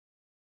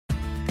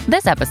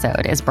This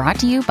episode is brought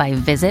to you by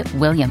Visit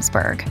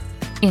Williamsburg.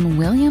 In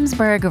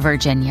Williamsburg,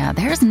 Virginia,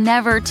 there's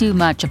never too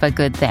much of a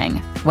good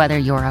thing. Whether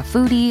you're a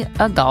foodie,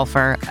 a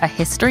golfer, a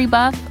history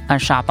buff, a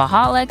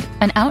shopaholic,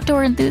 an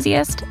outdoor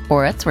enthusiast,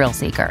 or a thrill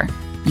seeker,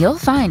 you'll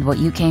find what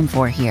you came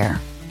for here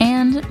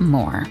and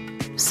more.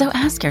 So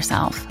ask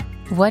yourself,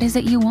 what is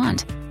it you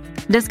want?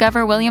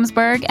 Discover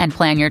Williamsburg and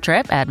plan your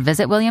trip at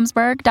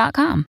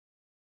visitwilliamsburg.com.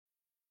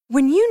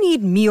 When you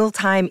need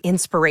mealtime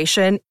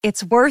inspiration,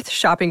 it's worth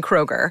shopping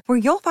Kroger, where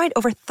you'll find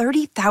over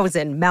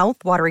 30,000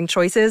 mouth-watering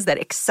choices that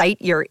excite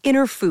your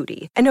inner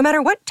foodie. And no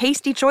matter what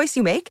tasty choice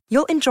you make,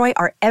 you'll enjoy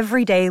our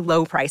everyday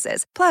low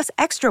prices, plus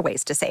extra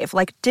ways to save,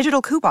 like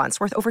digital coupons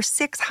worth over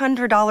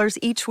 $600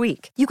 each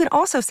week. You can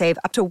also save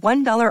up to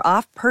 $1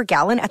 off per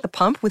gallon at the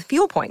pump with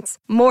fuel points.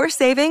 More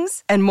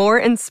savings and more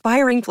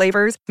inspiring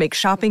flavors make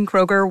shopping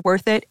Kroger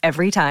worth it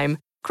every time.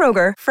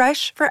 Kroger,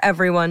 fresh for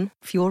everyone.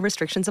 Fuel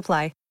restrictions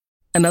apply.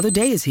 Another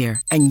day is here,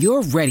 and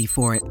you're ready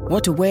for it.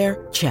 What to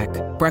wear? Check.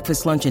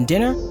 Breakfast, lunch, and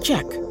dinner?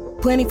 Check.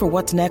 Planning for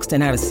what's next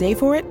and how to save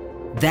for it?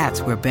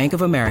 That's where Bank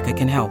of America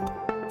can help.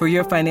 For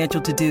your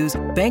financial to-dos,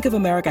 Bank of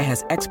America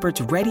has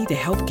experts ready to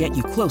help get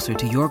you closer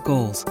to your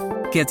goals.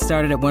 Get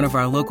started at one of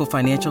our local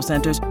financial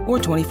centers or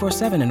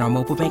 24/7 in our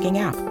mobile banking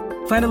app.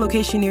 Find a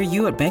location near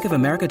you at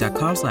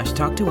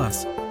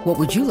bankofamerica.com/talktous. What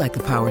would you like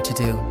the power to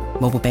do?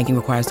 Mobile banking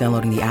requires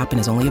downloading the app and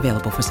is only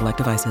available for select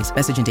devices.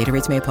 Message and data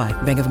rates may apply.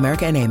 Bank of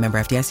America N.A., member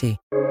FDIC.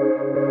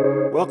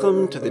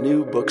 Welcome to the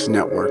New Books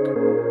Network.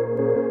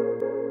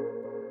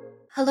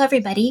 Hello,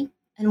 everybody,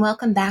 and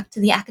welcome back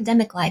to The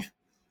Academic Life,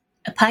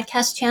 a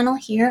podcast channel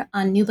here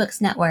on New Books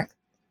Network.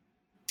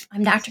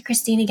 I'm Dr.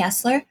 Christina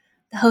Gessler,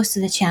 the host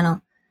of the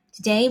channel.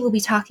 Today, we'll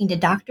be talking to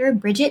Dr.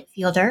 Bridget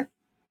Fielder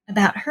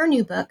about her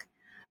new book,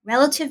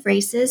 Relative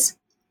Races,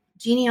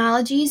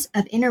 Genealogies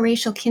of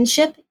Interracial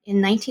Kinship in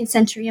 19th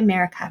Century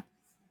America.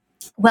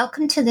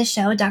 Welcome to the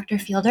show, Dr.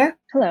 Fielder.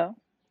 Hello.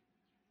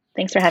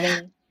 Thanks for having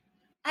me.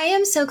 I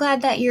am so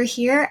glad that you're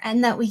here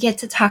and that we get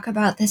to talk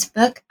about this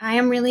book. I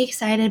am really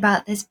excited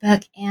about this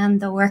book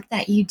and the work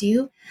that you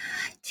do.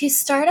 To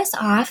start us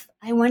off,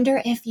 I wonder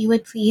if you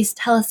would please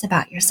tell us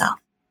about yourself.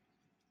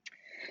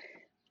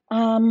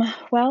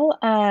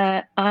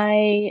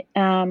 I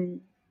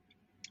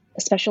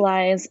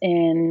specialize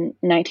in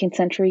 19th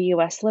century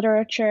U.S.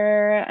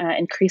 literature,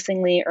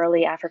 increasingly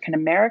early African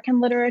American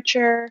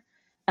literature,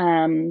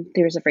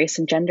 theories of race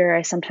and gender.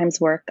 I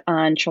sometimes work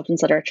on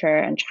children's literature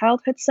and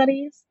childhood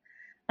studies.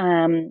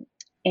 I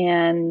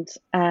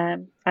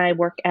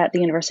work at the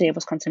University of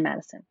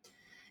Wisconsin-Madison.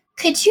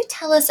 Could you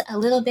tell us a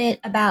little bit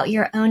about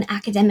your own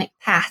academic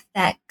path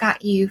that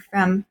got you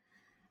from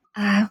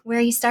where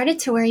you started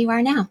to where you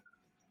are now?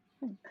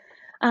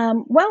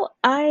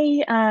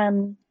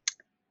 I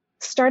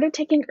started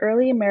taking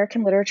early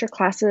American literature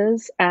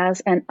classes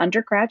as an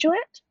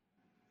undergraduate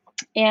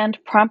and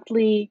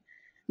promptly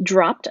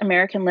dropped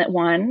American Lit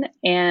 1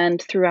 and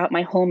threw out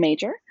my whole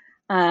major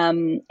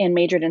and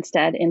majored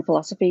instead in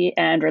philosophy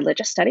and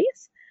religious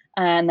studies.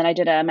 And then I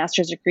did a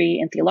master's degree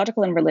in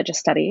theological and religious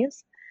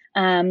studies.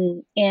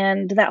 And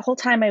that whole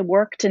time I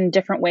worked in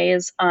different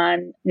ways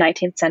on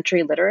 19th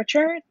century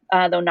literature,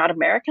 though not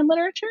American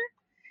literature.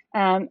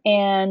 And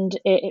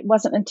it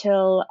wasn't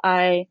until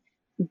I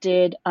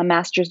did a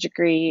master's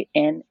degree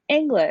in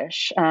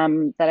English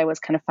that I was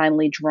kind of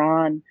finally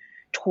drawn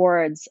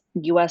towards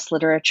U.S.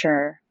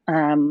 literature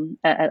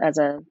as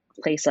a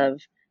place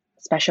of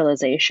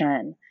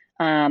specialization.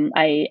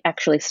 I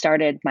actually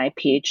started my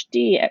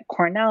PhD at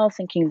Cornell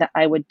thinking that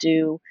I would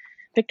do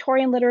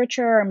Victorian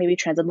literature or maybe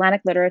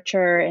transatlantic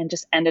literature, and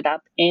just ended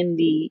up in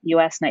the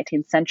U.S.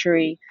 19th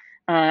century,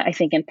 I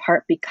think in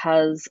part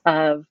because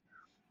of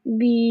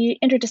the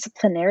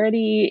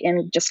interdisciplinarity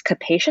and just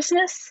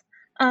capaciousness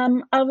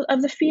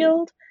of the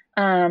field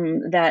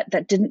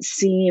that didn't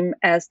seem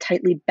as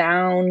tightly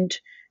bound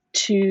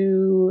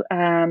to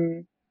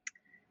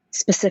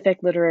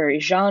specific literary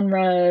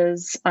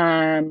genres,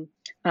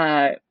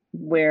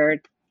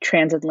 where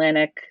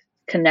transatlantic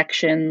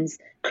connections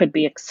could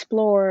be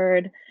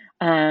explored,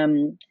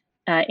 and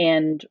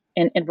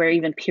where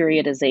even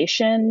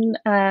periodization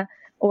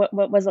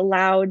what was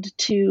allowed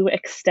to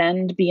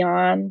extend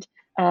beyond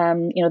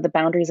the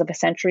boundaries of a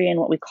century and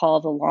what we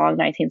call the long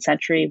 19th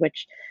century,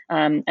 which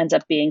ends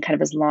up being kind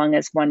of as long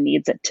as one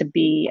needs it to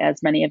be,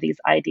 as many of these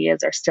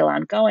ideas are still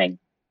ongoing.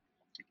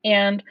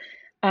 And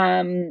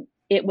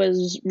it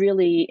was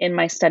really in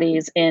my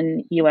studies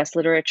in U.S.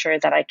 literature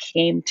that I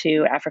came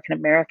to African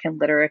American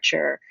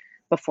literature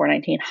before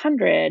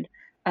 1900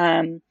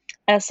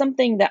 as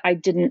something that I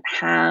didn't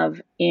have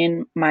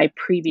in my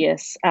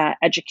previous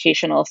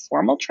educational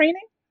formal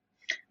training.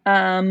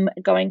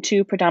 Going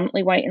to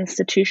predominantly white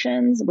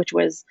institutions, which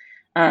was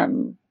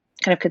kind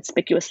of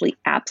conspicuously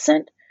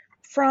absent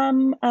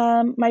from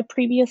my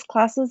previous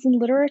classes in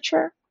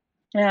literature,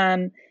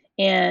 and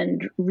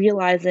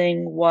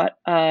realizing what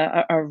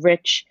a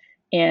rich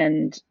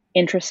and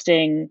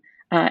interesting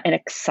and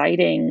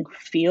exciting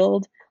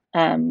field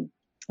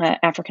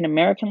African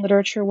American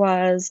literature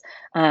was,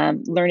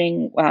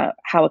 learning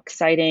how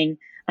exciting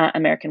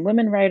American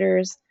women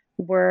writers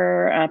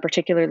were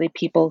particularly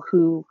people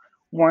who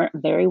weren't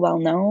very well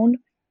known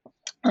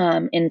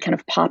in kind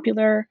of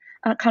popular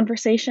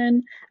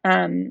conversation,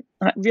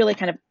 really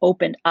kind of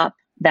opened up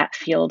that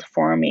field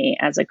for me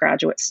as a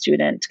graduate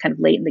student kind of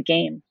late in the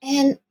game.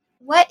 And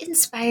what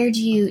inspired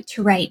you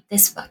to write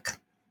this book?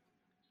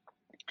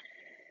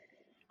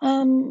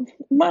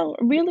 Well,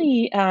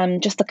 really,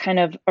 just the kind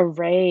of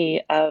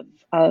array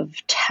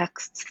of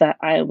texts that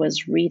I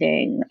was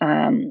reading,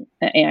 and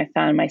I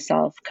found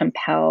myself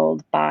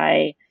compelled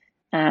by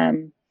a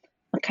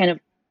kind of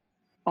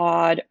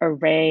odd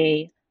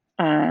array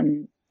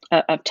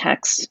of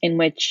texts in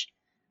which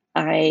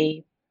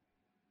I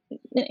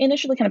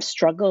initially kind of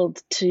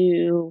struggled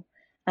to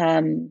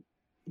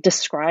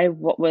describe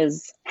what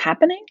was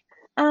happening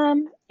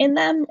in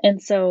them.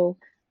 And so,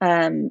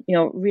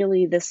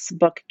 really this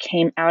book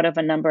came out of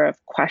a number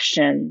of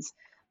questions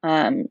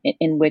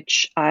in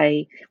which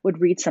I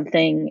would read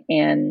something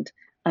and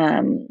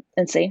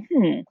say,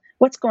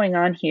 what's going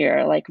on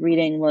here? Like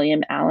reading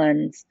William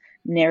Allen's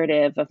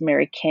narrative of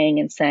Mary King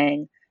and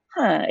saying,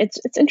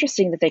 it's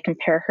interesting that they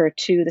compare her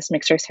to this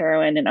mixer's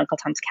heroine in Uncle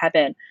Tom's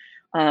Cabin.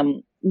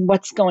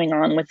 What's going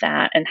on with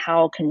that, and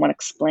how can one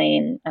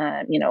explain,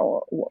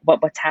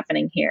 what's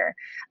happening here?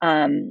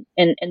 And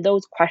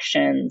those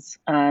questions,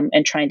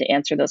 and trying to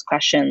answer those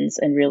questions,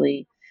 and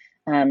really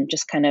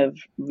just kind of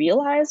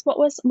realize what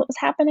was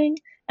happening,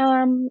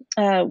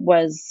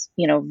 was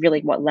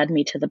really what led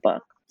me to the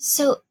book.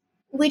 So,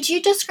 would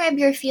you describe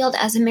your field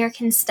as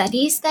American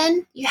Studies?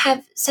 Then you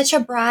have such a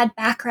broad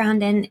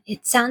background, and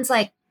it sounds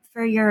like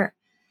for your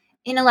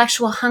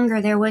intellectual hunger,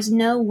 there was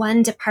no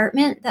one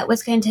department that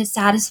was going to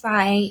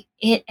satisfy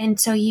it. And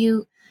so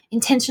you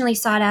intentionally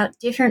sought out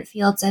different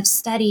fields of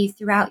study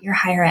throughout your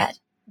higher ed.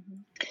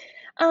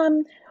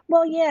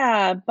 Well,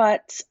 yeah,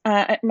 but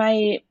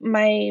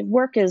my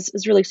work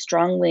is really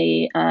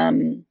strongly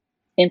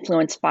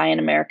influenced by an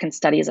American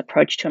Studies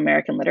approach to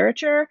American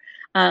literature,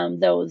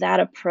 though that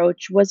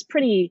approach was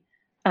pretty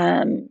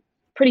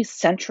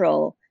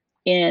central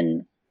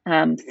in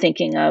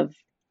thinking of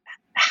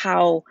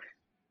how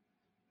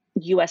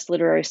U.S.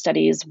 literary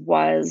studies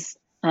was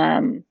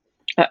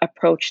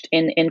approached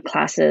in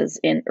classes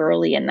in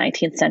early and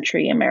 19th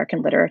century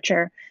American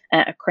literature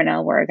at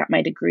Cornell, where I got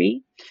my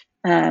degree.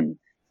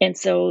 And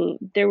so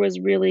there was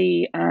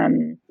really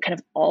kind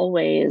of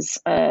always,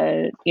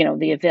 the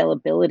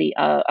availability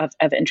of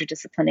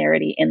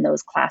interdisciplinarity in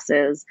those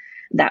classes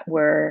that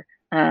were,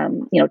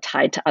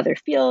 tied to other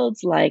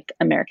fields like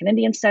American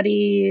Indian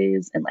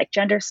Studies and like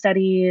gender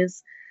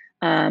studies.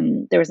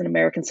 There was an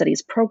American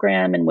Studies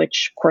program in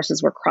which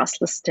courses were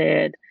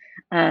cross-listed.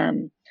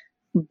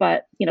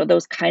 But,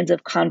 those kinds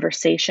of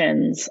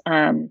conversations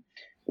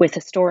with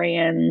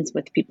historians,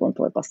 with people in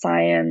political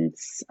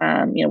science,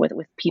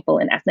 with people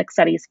in ethnic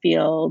studies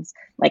fields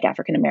like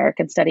African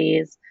American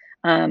studies,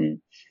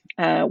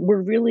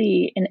 were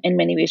really, in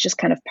many ways, just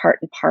kind of part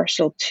and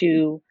parcel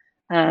to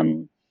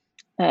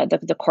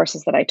the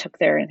courses that I took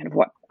there, and kind of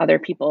what other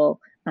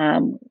people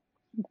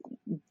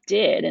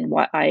did, and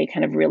what I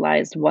kind of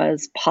realized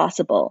was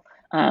possible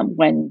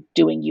when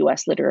doing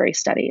U.S. literary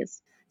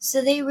studies.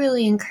 So they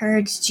really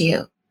encouraged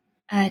you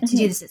to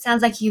do this. It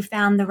sounds like you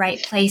found the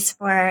right place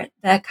for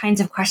the kinds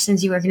of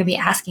questions you were going to be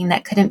asking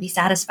that couldn't be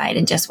satisfied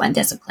in just one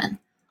discipline.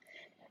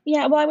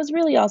 Yeah, well, I was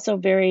really also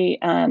very,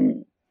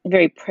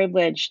 very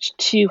privileged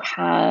to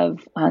have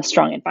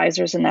strong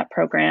advisors in that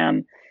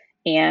program,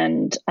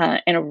 and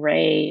an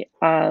array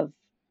of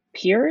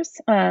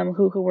peers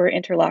who were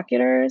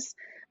interlocutors,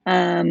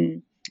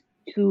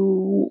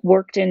 who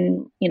worked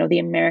in, the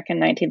American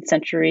 19th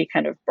century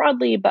kind of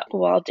broadly, but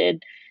who all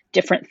did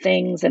different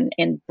things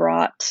and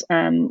brought,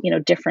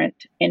 different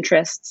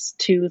interests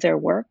to their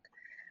work.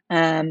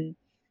 In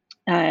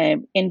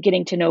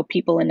getting to know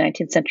people in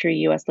 19th century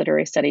U.S.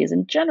 literary studies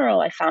in general,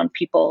 I found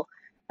people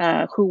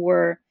who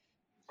were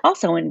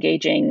also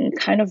engaging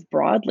kind of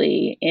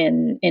broadly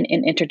in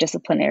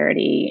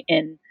interdisciplinarity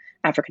in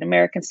African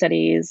American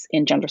studies,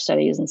 in gender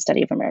studies, and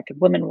study of American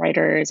women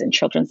writers, and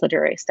children's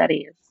literary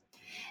studies.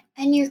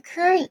 And your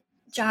current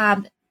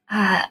job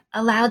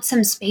allowed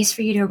some space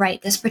for you to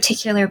write this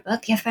particular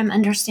book. If I'm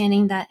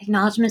understanding the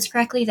acknowledgments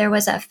correctly, there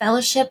was a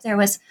fellowship, there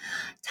was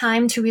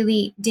time to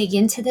really dig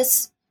into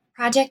this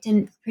project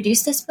and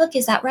produce this book.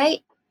 Is that right?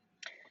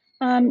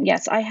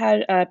 Yes, I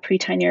had a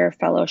pre-tenure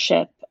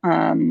fellowship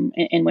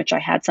in which I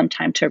had some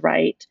time to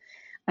write.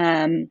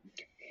 And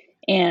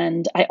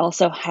I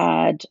also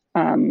had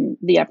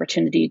the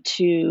opportunity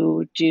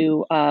to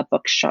do a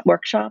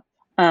workshop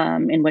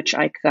in which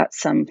I got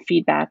some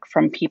feedback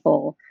from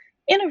people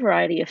in a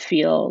variety of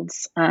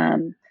fields,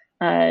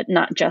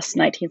 not just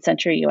 19th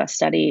century U.S.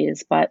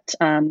 studies, but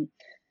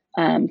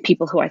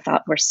people who I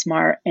thought were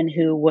smart and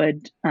who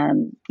would,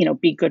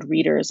 be good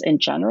readers in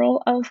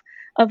general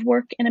of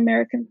work in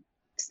American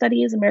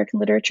studies, American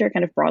literature,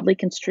 kind of broadly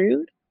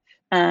construed,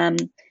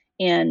 and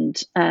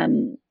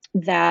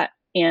that,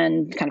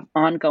 and kind of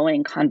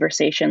ongoing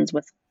conversations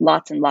with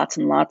lots and lots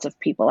and lots of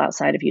people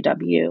outside of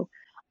UW,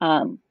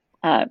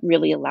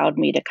 really allowed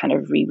me to kind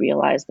of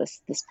re-realize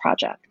this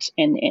project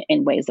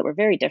in ways that were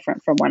very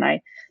different from when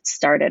I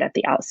started at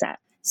the outset.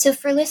 So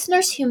for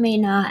listeners who may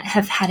not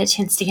have had a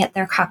chance to get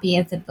their copy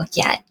of the book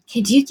yet,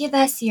 could you give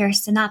us your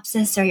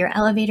synopsis or your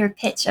elevator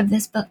pitch of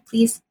this book,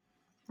 please?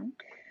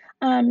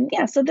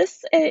 So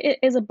this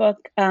is a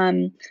book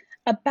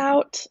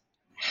about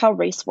how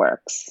race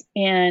works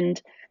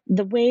and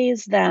the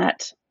ways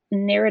that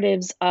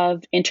narratives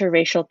of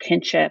interracial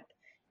kinship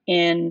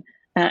in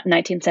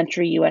 19th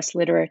century U.S.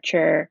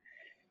 literature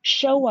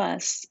show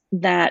us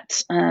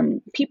that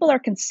people are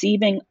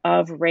conceiving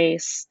of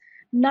race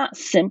not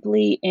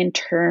simply in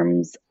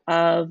terms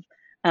of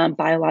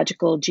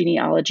biological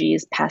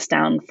genealogies passed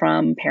down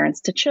from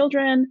parents to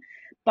children,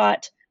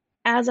 but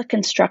as a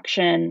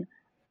construction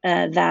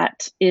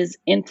that is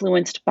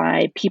influenced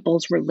by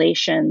people's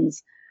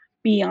relations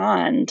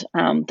beyond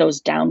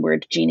those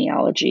downward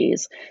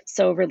genealogies.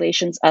 So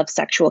relations of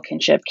sexual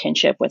kinship,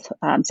 kinship with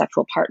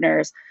sexual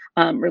partners,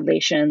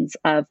 relations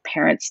of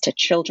parents to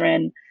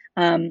children,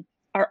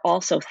 are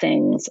also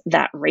things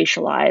that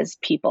racialize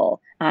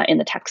people in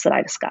the text that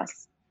I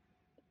discuss.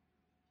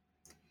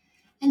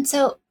 And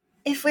so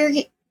if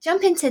we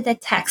jump into the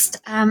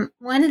text,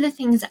 one of the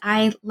things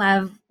I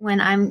love when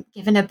I'm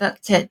given a book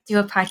to do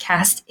a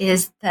podcast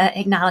is the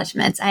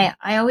acknowledgments. I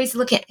always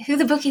look at who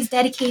the book is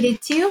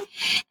dedicated to,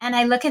 and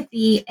I look at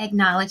the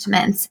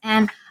acknowledgments.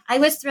 And I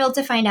was thrilled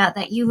to find out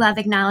that you love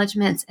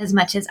acknowledgments as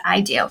much as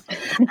I do.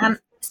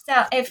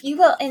 So if you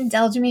will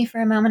indulge me for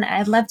a moment,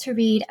 I'd love to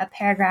read a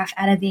paragraph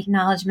out of the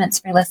acknowledgments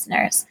for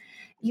listeners.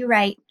 You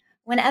write,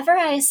 "Whenever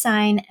I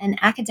assign an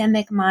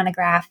academic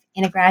monograph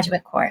in a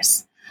graduate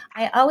course,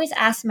 I always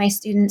ask my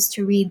students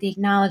to read the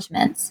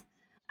acknowledgments.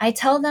 I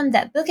tell them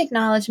that book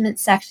acknowledgment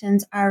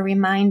sections are a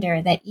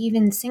reminder that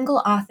even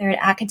single-authored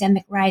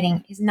academic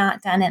writing is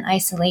not done in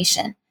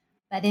isolation,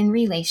 but in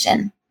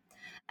relation.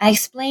 I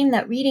explain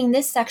that reading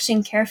this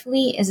section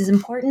carefully is as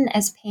important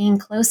as paying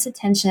close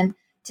attention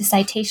to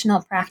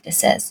citational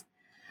practices.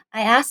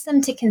 I ask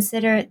them to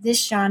consider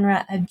this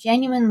genre of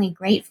genuinely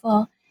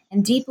grateful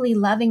and deeply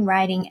loving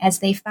writing as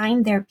they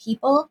find their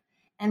people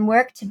and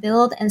work to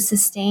build and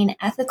sustain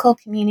ethical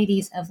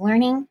communities of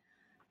learning,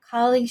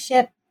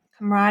 colleagueship,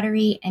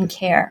 camaraderie, and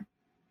care.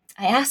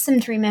 I ask them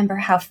to remember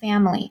how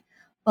family,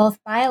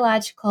 both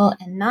biological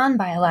and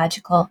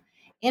non-biological,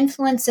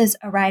 influences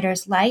a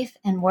writer's life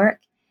and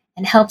work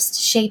and helps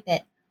to shape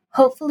it,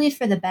 hopefully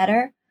for the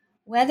better,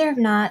 whether or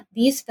not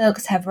these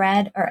folks have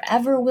read or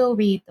ever will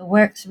read the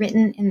works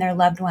written in their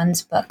loved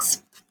ones'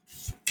 books."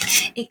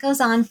 It goes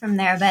on from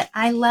there, but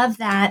I love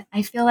that.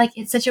 I feel like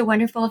it's such a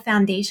wonderful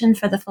foundation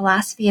for the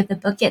philosophy of the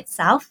book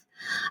itself.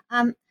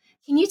 Can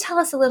you tell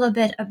us a little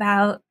bit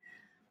about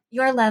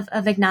your love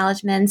of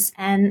acknowledgments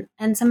and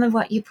some of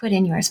what you put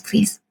in yours,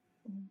 please?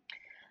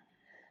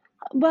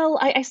 Well,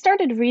 I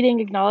started reading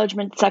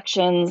acknowledgement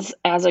sections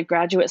as a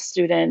graduate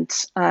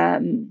student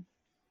in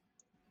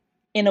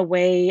a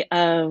way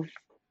of,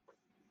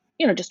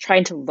 just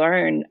trying to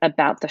learn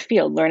about the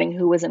field, learning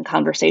who was in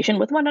conversation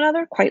with one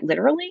another, quite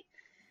literally.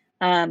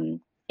 And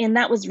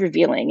that was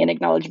revealing. In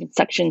acknowledgement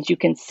sections, you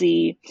can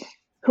see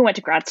who went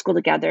to grad school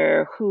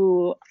together,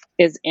 who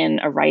is in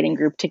a writing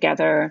group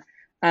together,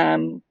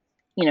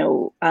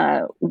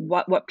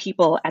 what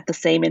people at the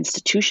same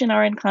institution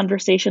are in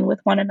conversation with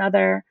one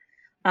another.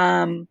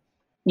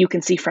 You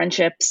can see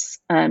friendships.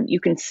 You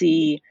can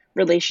see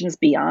relations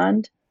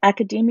beyond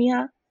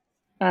academia.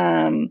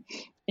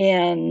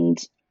 And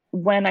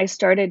when I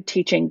started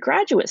teaching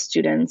graduate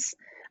students,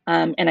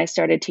 and I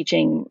started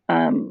teaching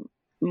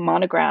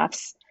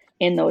monographs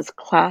in those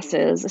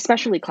classes,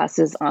 especially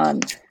classes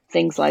on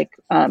things like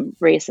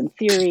race and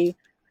theory,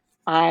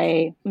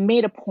 I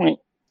made a point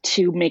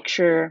to make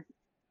sure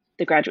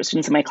the graduate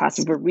students in my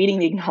classes were reading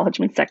the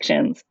acknowledgement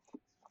sections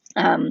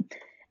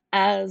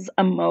as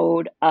a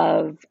mode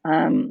of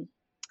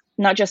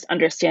not just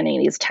understanding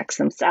these texts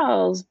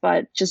themselves,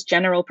 but just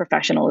general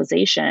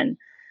professionalization.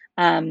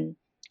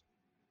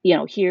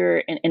 Here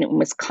in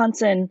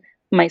Wisconsin,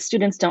 my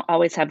students don't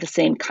always have the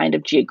same kind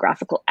of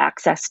geographical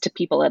access to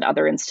people at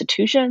other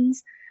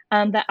institutions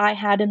that I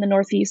had in the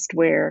Northeast,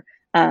 where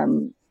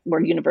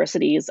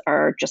universities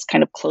are just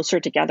kind of closer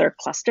together,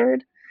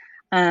 clustered.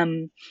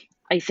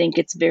 I think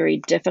it's very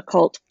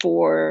difficult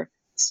for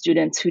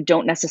students who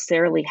don't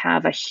necessarily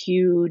have a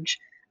huge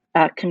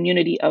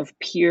community of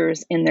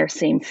peers in their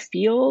same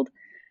field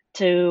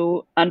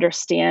to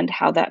understand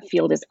how that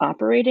field is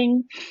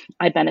operating.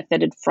 I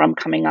benefited from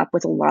coming up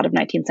with a lot of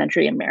 19th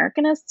century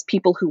Americanists,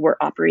 people who were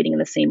operating in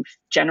the same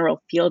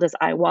general field as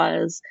I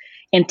was,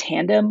 in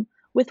tandem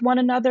with one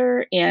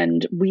another.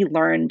 And we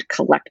learned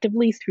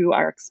collectively through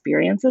our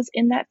experiences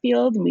in that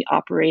field. And we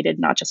operated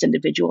not just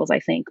individuals, I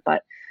think,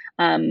 but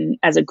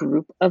as a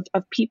group of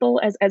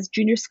people, as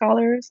junior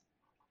scholars.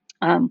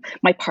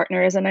 My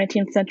partner is a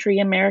 19th century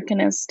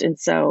Americanist. And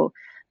so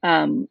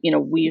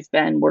we've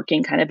been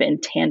working kind of in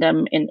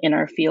tandem in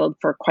our field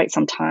for quite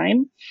some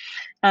time.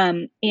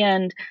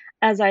 And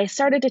as I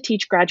started to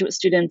teach graduate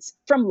students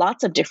from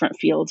lots of different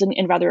fields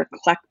in rather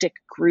eclectic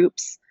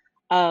groups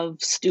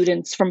of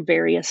students from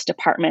various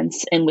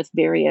departments and with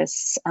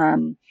various,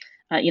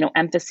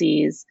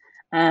 emphases,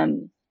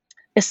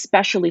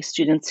 especially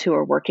students who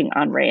are working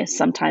on race,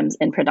 sometimes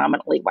in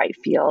predominantly white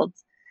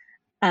fields.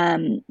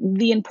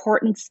 The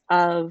importance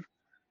of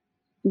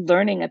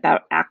learning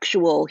about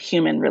actual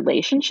human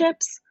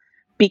relationships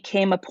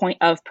became a point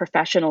of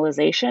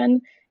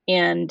professionalization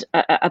and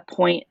a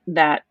point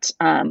that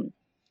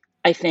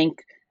I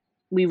think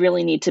we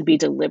really need to be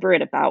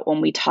deliberate about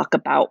when we talk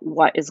about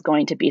what is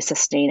going to be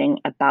sustaining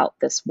about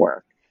this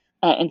work.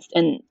 And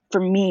for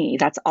me,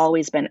 that's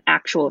always been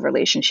actual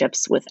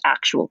relationships with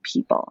actual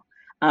people,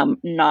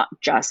 not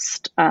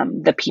just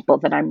the people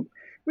that I'm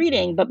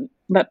reading,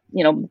 but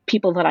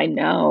people that I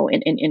know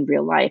in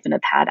real life and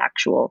have had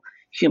actual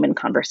human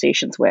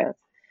conversations with.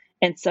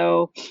 And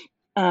so,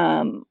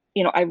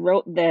 I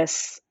wrote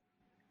this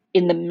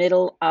in the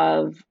middle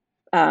of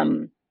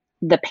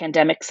the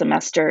pandemic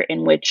semester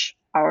in which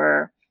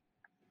our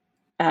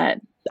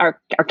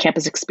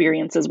campus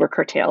experiences were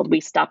curtailed.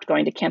 We stopped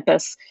going to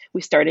campus.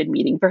 We started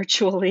meeting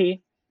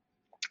virtually.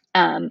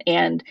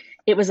 And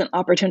it was an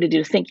opportunity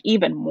to think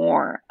even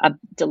more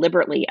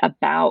deliberately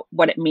about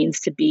what it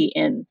means to be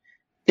in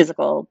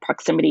physical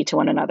proximity to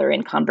one another,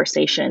 in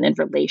conversation and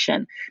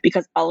relation,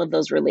 because all of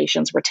those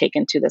relations were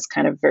taken to this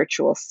kind of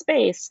virtual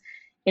space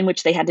in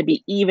which they had to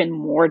be even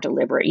more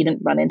deliberate. You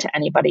didn't run into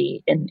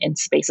anybody in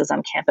spaces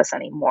on campus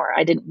anymore.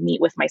 I didn't meet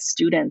with my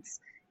students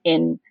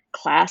in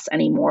class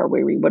anymore,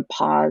 where we would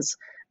pause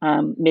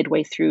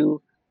midway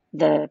through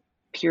the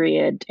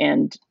period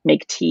and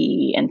make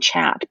tea and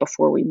chat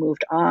before we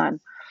moved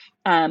on.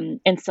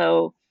 And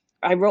so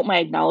I wrote my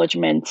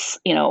acknowledgments,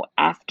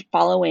 after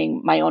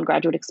following my own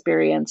graduate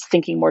experience,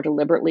 thinking more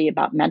deliberately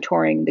about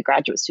mentoring the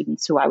graduate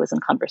students who I was in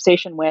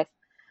conversation with,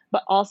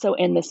 but also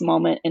in this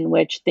moment in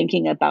which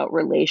thinking about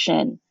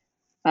relation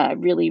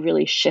really,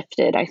 really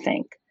shifted, I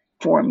think,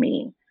 for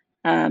me,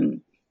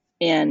 and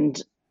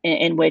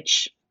in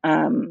which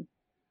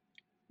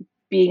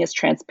being as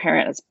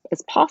transparent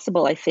as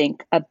possible, I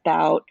think,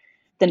 about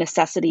the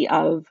necessity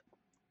of,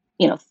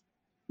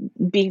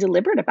 being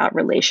deliberate about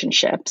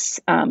relationships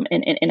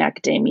in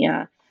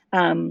academia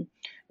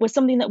was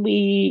something that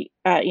we,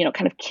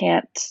 kind of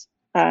can't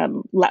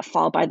let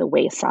fall by the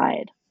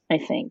wayside, I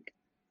think.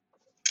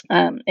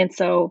 And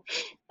so,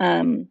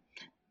 I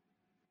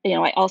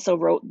also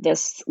wrote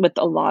this with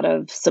a lot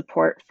of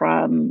support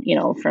from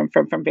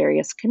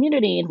various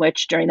community, in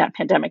which during that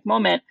pandemic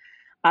moment,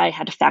 I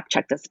had to fact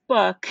check this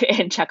book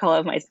and check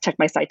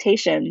my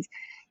citations.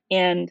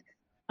 And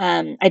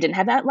I didn't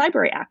have that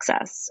library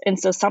access. And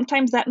so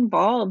sometimes that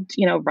involved,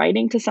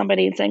 writing to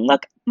somebody and saying,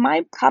 look,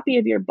 my copy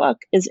of your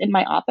book is in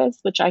my office,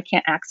 which I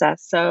can't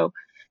access. So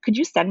could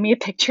you send me a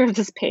picture of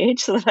this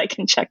page so that I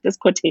can check this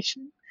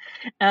quotation?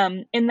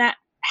 And that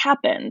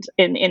happened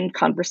in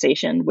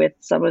conversation with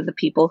some of the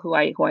people who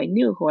I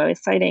knew, who I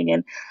was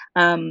citing.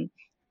 And,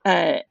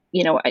 I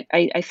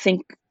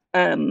think,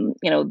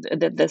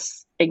 that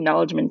this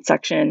acknowledgement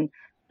section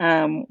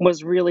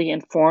was really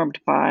informed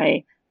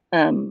by,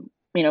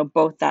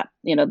 both that,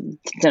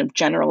 the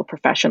general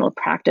professional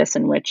practice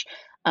in which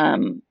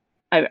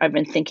I've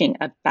been thinking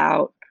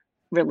about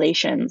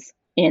relations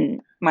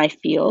in my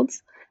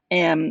fields,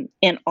 and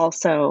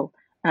also,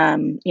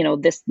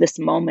 this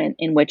moment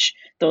in which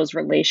those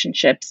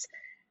relationships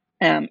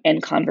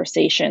and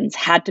conversations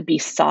had to be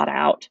sought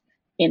out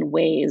in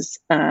ways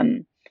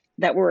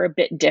that were a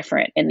bit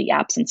different in the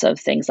absence of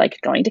things like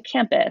going to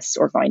campus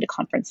or going to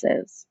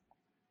conferences.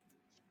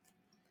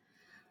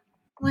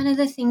 One of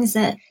the things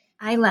that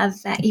I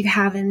love that you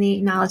have in the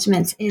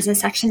acknowledgments is a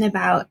section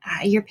about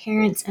your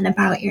parents and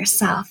about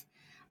yourself.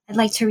 I'd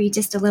like to read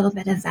just a little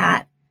bit of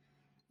that.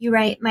 You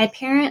write, my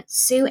parents,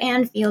 Sue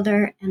Ann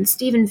Fielder and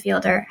Stephen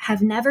Fielder,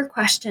 have never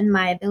questioned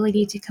my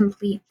ability to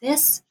complete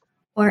this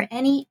or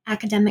any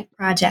academic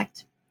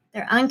project.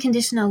 Their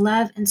unconditional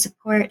love and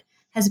support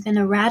has been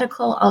a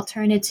radical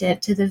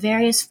alternative to the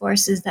various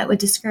forces that would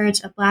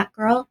discourage a Black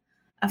girl,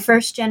 a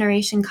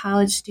first-generation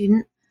college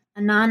student,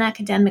 a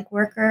non-academic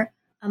worker,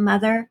 a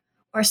mother,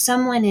 or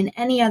someone in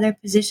any other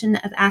position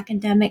of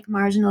academic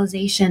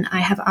marginalization I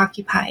have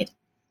occupied.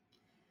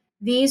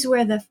 These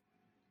were the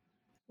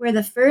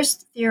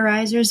first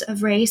theorizers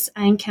of race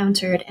I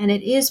encountered, and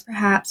it is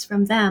perhaps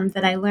from them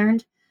that I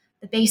learned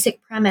the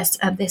basic premise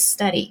of this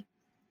study,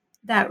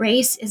 that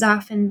race is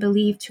often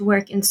believed to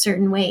work in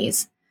certain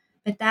ways,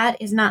 but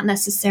that is not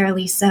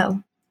necessarily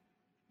so.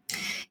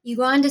 You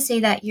go on to say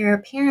that your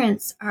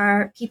parents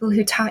are people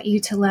who taught you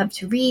to love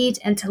to read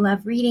and to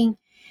love reading,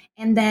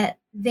 and that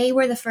they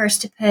were the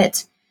first to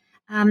put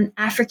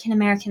African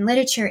American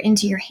literature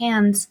into your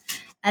hands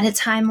at a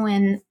time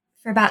when,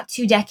 for about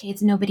 2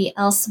 decades, nobody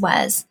else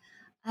was.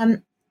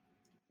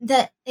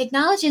 The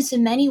acknowledgments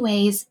in many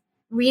ways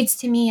reads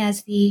to me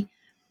as the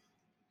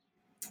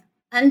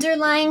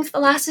underlying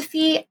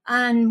philosophy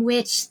on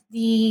which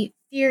the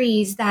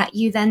theories that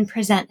you then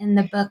present in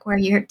the book, where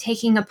you're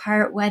taking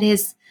apart what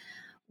is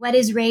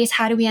race,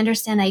 how do we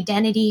understand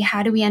identity,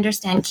 how do we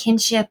understand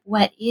kinship,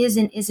 what is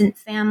and isn't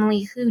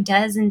family, who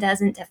does and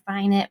doesn't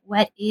define it,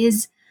 what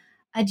is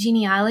a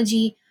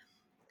genealogy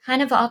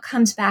kind of all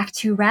comes back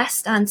to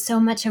rest on so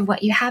much of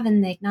what you have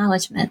in the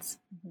acknowledgments.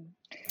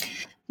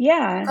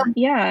 Yeah.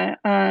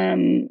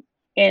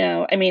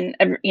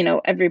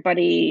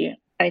 Everybody,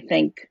 I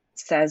think,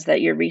 says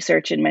that your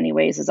research in many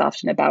ways is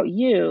often about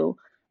you.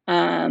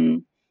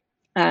 Though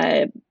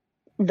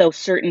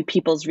certain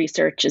people's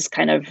research is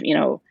kind of,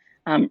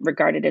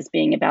 regarded as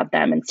being about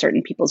them, and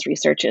certain people's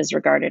research is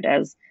regarded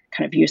as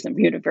kind of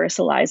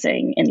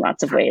universalizing in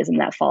lots of ways, and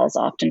that falls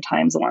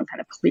oftentimes along kind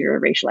of clear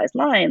racialized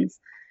lines.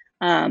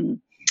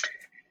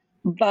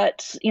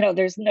 But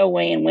there's no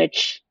way in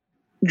which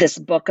this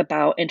book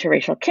about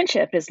interracial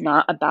kinship is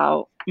not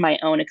about my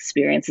own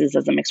experiences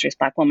as a mixed race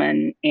Black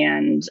woman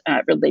and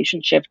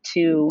relationship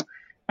to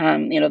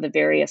the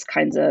various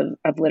kinds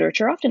of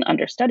literature, often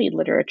understudied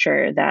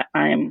literature, that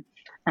I'm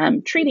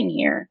treating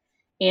here.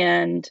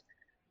 And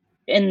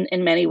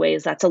in many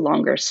ways, that's a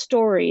longer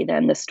story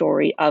than the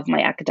story of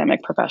my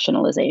academic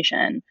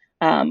professionalization.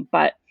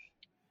 But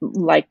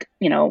like,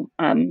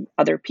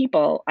 other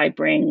people, I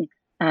bring,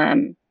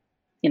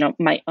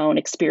 my own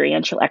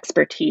experiential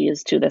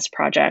expertise to this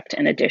project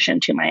in addition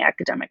to my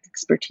academic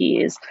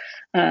expertise.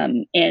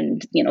 And,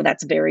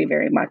 that's very,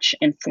 very much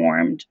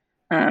informed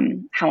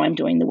how I'm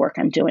doing the work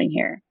I'm doing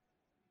here.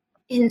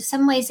 In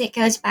some ways, it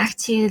goes back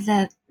to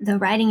the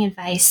writing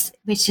advice,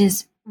 which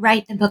is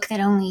write the book that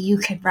only you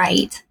could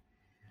write.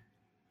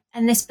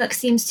 And this book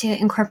seems to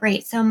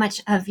incorporate so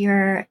much of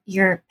your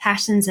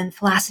passions and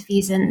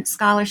philosophies and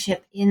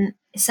scholarship in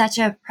such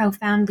a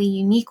profoundly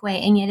unique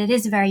way, and yet it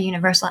is very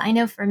universal. I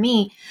know for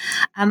me,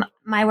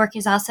 my work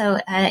is also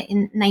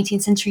in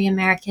 19th century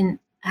American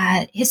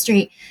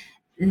history.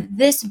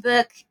 This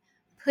book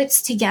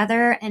puts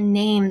together and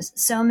names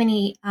so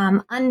many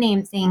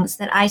unnamed things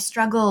that I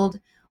struggled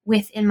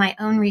with in my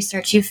own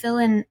research. You fill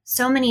in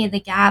so many of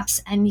the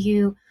gaps, and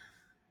you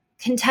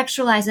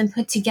contextualize and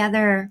put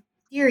together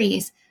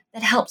theories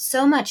that help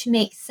so much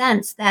make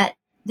sense that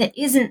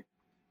isn't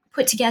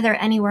put together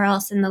anywhere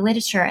else in the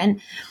literature.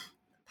 And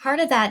part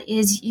of that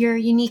is your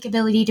unique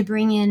ability to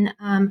bring in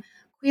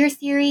queer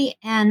theory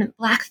and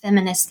Black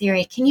feminist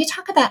theory. Can you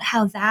talk about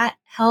how that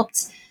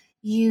helped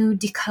you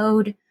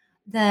decode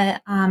the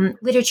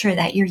literature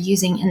that you're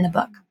using in the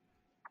book?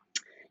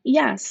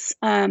 Yes.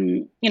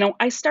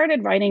 I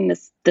started writing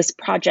this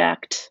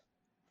project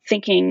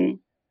thinking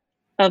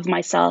of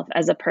myself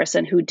as a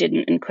person who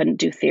didn't and couldn't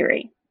do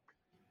theory.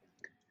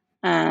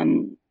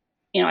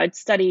 I'd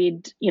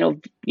studied,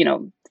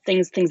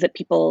 things that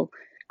people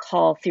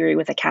call theory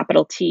with a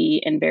capital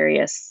T in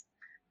various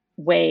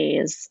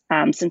ways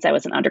since I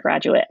was an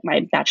undergraduate.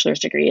 My bachelor's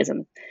degree is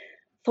in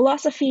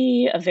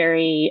philosophy, a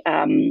very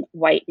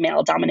white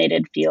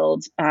male-dominated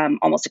field,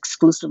 almost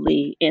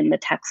exclusively in the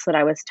texts that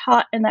I was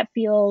taught in that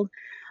field.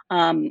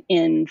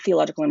 In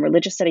theological and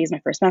religious studies, my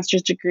first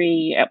master's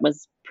degree, it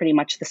was pretty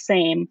much the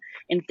same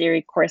in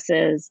theory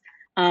courses.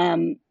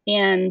 And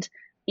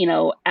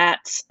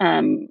at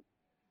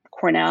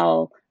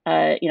Cornell,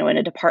 in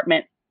a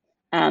department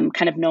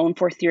kind of known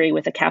for theory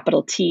with a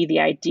capital T, the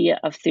idea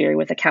of theory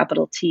with a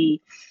capital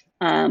T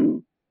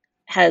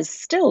has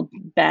still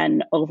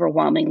been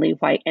overwhelmingly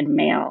white and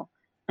male.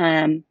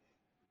 And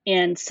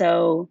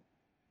so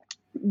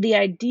the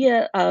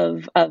idea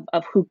of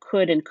who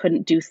could and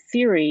couldn't do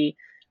theory,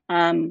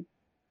 I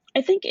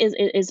think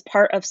is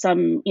part of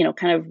some,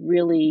 kind of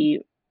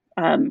really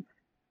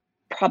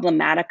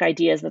problematic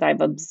ideas that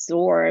I've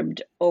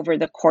absorbed over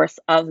the course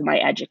of my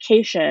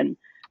education,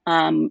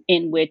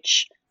 in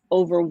which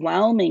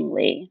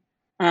overwhelmingly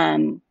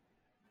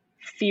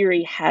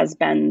theory has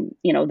been,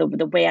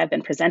 the way I've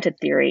been presented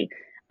theory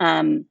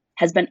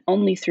has been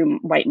only through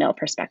white male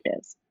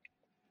perspectives.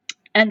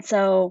 And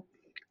so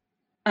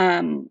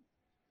I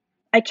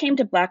came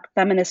to Black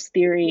feminist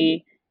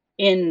theory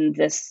in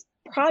this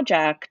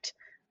project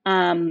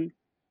in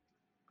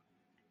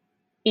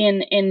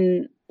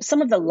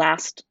some of the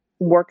last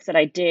work that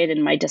I did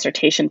in my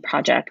dissertation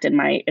project in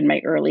my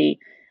early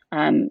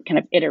kind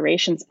of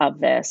iterations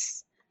of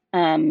this,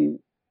 and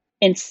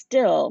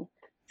still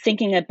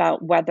thinking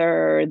about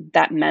whether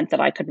that meant that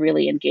I could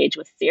really engage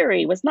with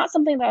theory was not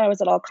something that I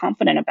was at all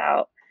confident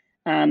about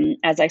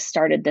as I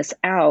started this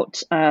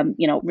out.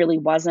 Really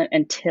wasn't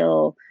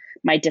until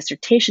my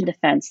dissertation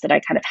defense that I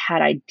kind of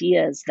had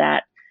ideas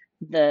that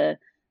the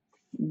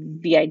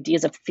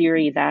ideas of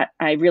theory that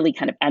I really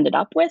kind of ended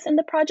up with in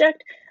the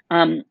project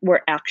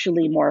were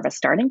actually more of a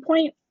starting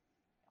point.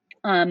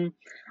 I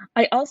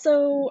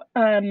also,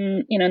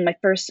 in my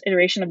first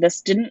iteration of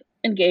this, didn't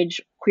engage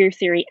queer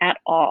theory at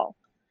all,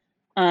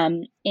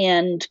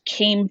 and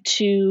came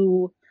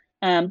to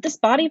this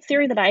body of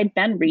theory that I had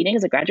been reading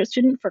as a graduate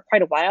student for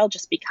quite a while,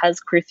 just because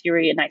queer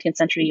theory in 19th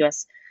century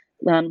U.S.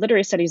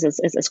 Literary studies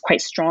is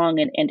quite strong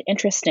and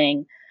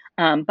interesting.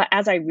 But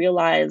as I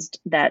realized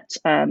that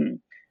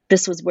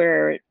this was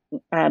where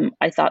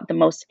I thought the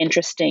most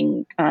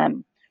interesting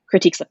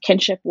critiques of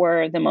kinship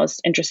were, the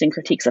most interesting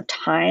critiques of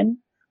time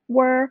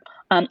were,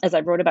 as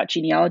I wrote about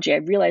genealogy, I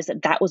realized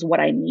that that was what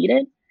I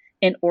needed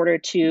in order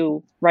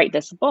to write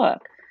this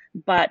book.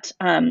 But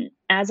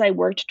as I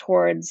worked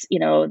towards,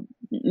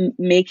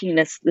 making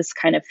this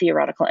kind of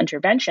theoretical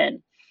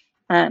intervention,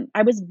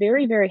 I was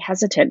very, very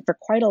hesitant for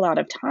quite a lot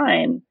of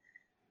time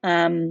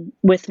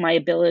with my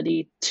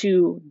ability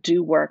to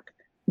do work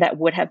that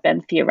would have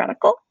been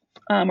theoretical,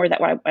 or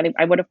that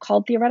I would have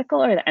called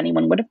theoretical, or that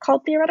anyone would have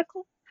called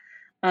theoretical.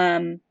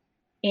 And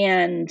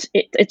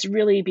it's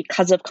really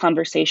because of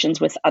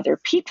conversations with other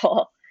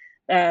people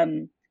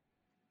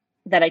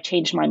that I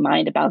changed my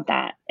mind about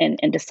that and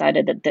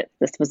decided that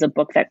this was a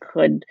book that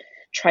could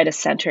try to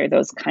center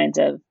those kinds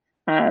of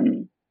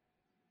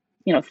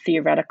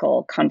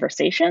theoretical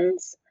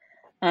conversations,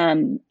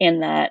 and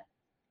that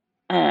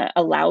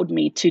allowed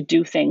me to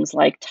do things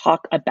like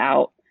talk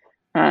about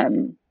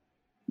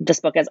this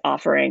book as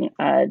offering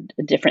a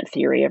different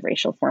theory of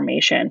racial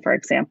formation, for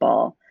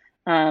example.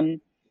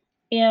 And,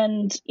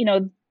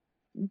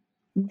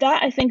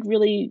 that I think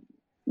really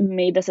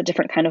made this a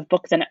different kind of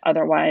book than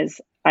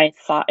otherwise I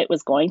thought it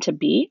was going to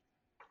be.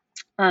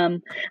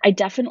 I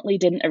definitely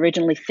didn't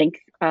originally think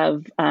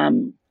of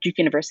Duke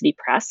University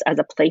Press as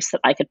a place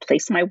that I could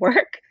place my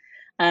work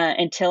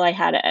until I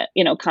had a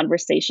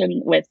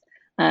conversation with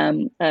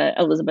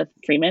Elizabeth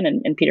Freeman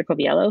and Peter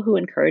Coviello, who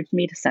encouraged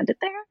me to send it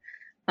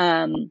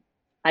there.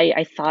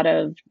 I thought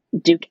of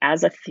Duke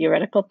as a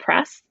theoretical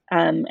press,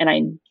 and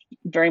I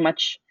very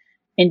much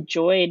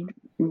enjoyed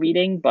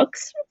reading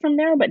books from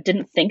there, but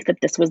didn't think that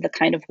this was the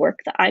kind of work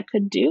that I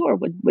could do or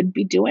would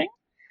be doing.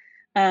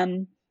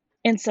 And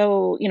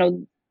so,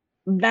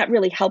 that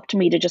really helped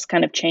me to just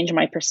kind of change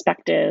my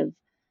perspective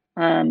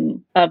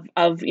of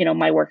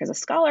my work as a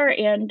scholar,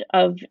 and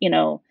of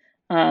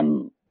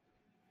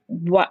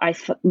what I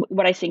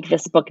think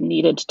this book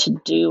needed to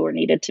do, or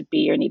needed to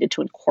be, or needed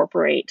to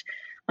incorporate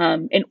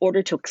in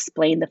order to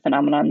explain the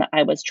phenomenon that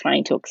I was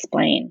trying to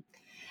explain.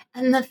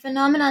 And the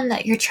phenomenon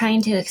that you're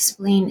trying to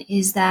explain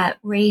is that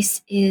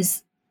race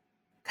is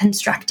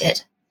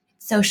constructed,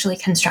 socially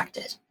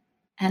constructed,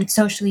 and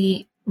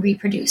socially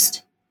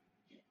reproduced.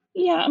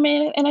 Yeah, I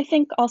mean, and I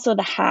think also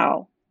the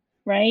how,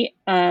 right?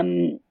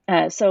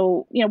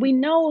 So, we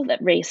know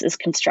that race is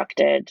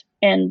constructed,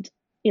 and,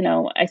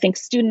 I think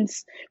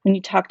students, when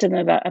you talk to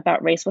them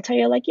about race, will tell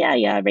you like,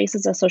 yeah, race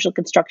is a social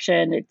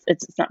construction.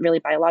 It's not really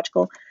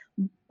biological,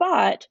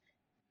 but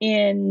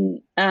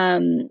in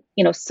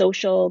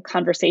social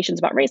conversations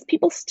about race,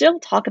 people still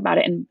talk about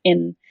it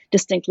in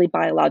distinctly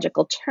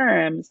biological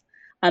terms.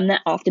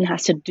 That often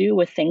has to do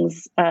with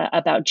things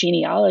about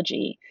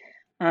genealogy,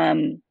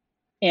 and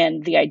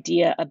the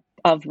idea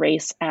of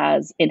race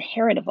as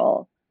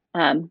inheritable.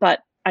 But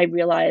I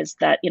realized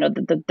that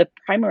the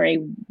primary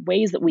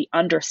ways that we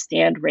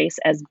understand race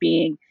as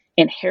being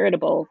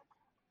inheritable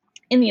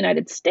in the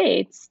United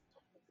States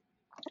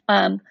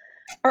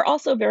are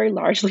also very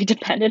largely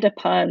dependent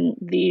upon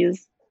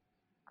these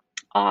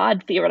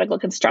odd theoretical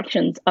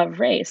constructions of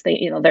race.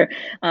 They're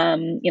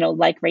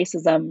like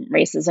racism.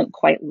 Race isn't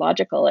quite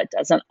logical. It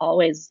doesn't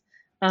always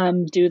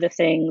do the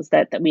things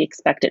that we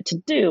expect it to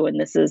do. And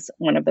this is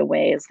one of the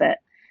ways that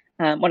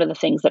one of the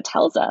things that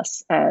tells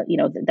us,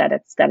 that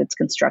it's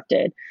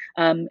constructed.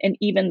 And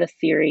even the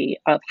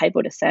theory of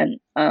hypodescent,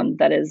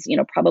 that is,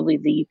 probably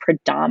the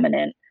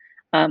predominant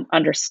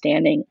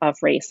understanding of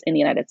race in the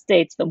United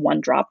States, the one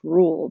drop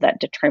rule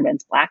that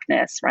determines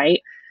Blackness,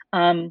 right?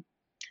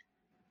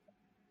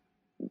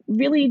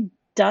 Really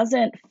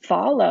doesn't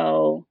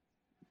follow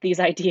these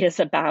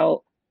ideas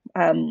about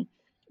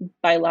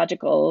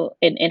biological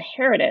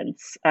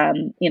inheritance,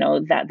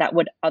 that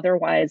would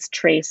otherwise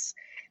trace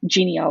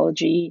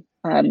genealogy,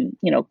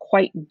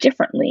 quite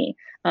differently,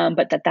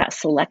 but that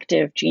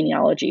selective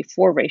genealogy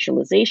for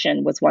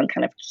racialization was one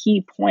kind of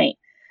key point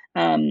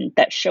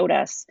that showed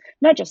us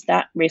not just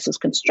that race was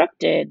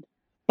constructed,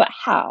 but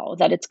how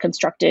that it's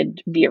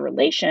constructed via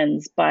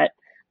relations, but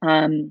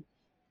in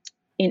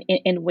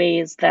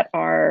ways that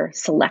are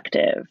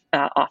selective,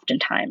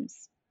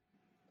 oftentimes.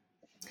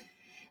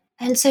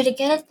 And so, to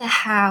get at the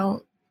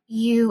how,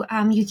 you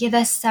give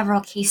us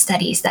several case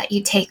studies that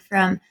you take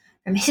from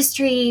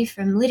history,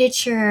 from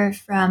literature,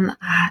 from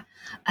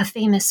a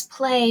famous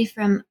play,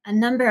 from a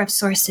number of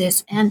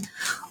sources. And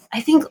I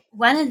think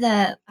one of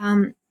the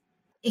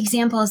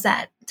examples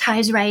that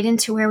ties right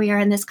into where we are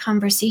in this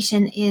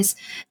conversation is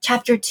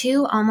chapter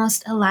 2,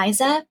 Almost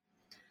Eliza.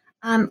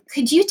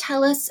 Could you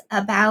tell us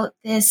about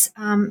this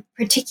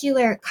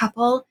particular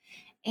couple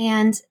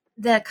and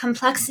the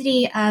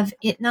complexity of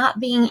it not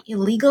being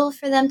illegal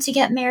for them to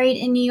get married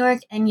in New York,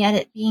 and yet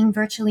it being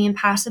virtually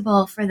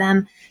impossible for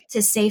them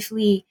to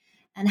safely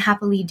and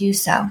happily do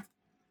so?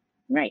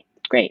 Right.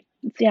 Great.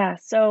 Yeah.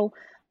 So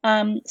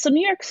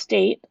New York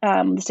State,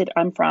 the state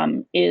I'm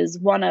from, is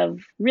one of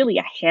really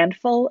a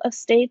handful of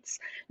states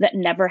that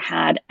never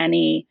had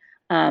any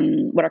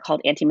what are called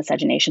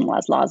anti-miscegenation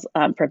laws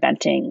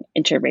preventing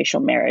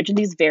interracial marriage. And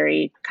these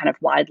vary kind of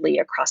widely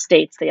across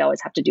states. They always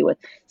have to do with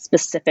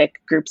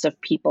specific groups of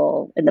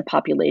people in the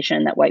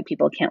population that white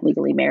people can't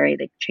legally marry.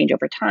 They change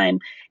over time.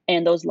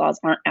 And those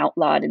laws aren't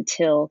outlawed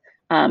until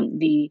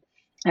the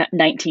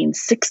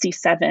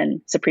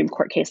 1967 Supreme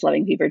Court case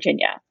Loving v.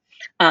 Virginia.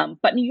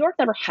 But New York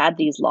never had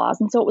these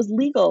laws. And so it was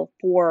legal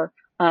for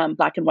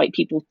Black and white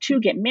people to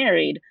get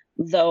married,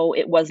 though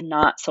it was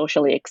not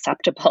socially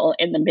acceptable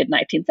in the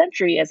mid-19th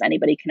century, as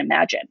anybody can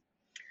imagine.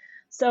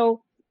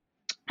 So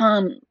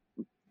a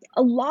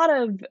lot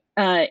of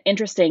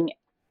interesting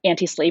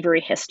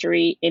anti-slavery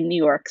history in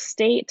New York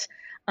State.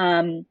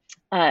 And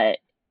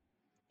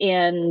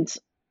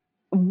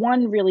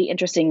one really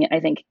interesting,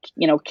 I think,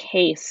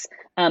 case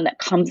that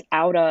comes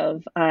out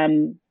of,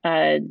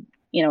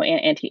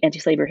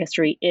 anti-slavery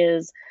history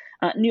is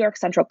New York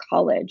Central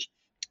College,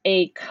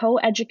 a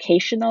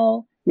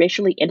co-educational,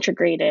 racially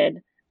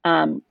integrated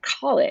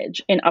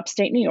college in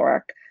upstate New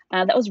York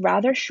that was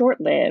rather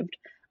short-lived,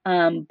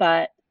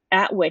 but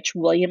at which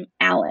William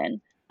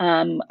Allen,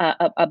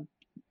 a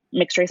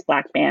mixed-race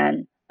Black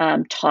man,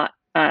 taught.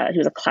 He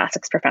was a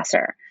classics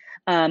professor,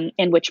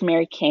 in which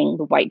Mary King,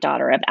 the white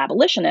daughter of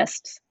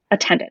abolitionists,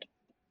 attended.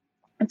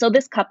 And so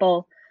this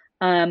couple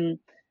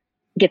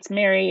gets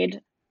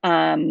married.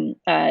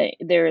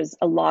 There's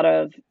a lot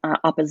of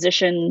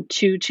opposition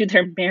to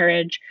their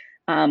marriage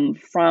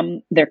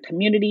from their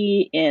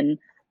community in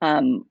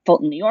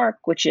Fulton, New York,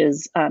 which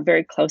is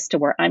very close to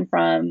where I'm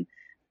from.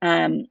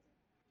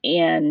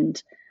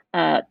 And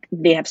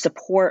they have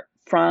support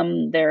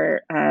from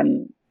their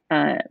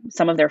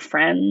some of their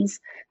friends.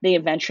 They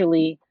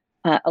eventually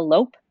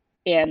elope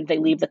and they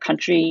leave the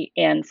country.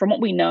 And from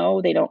what we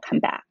know, they don't come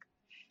back.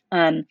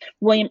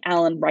 William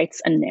Allen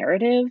writes a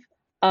narrative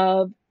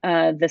of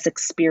this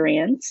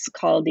experience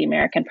called The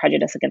American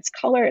Prejudice Against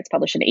Color. It's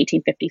published in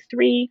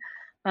 1853,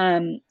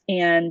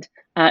 and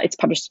it's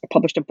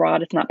published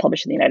abroad. It's not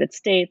published in the United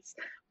States,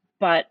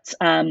 but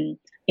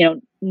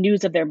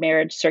news of their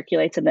marriage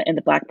circulates in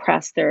the Black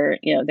press. They're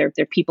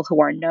people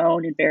who are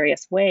known in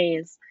various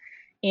ways,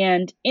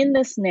 and in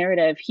this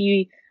narrative,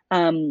 he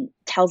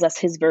tells us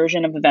his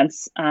version of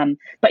events,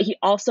 but he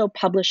also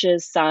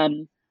publishes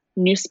some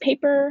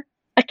newspaper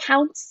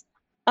accounts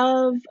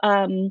of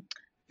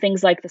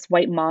things like this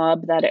white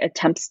mob that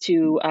attempts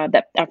to,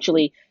 that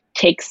actually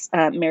takes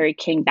Mary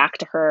King back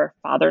to her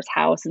father's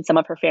house. And some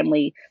of her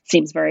family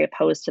seems very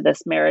opposed to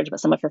this marriage, but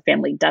some of her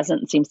family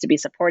doesn't, seems to be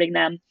supporting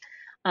them.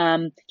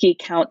 He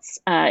accounts,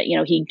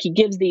 he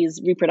gives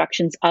these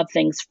reproductions of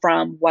things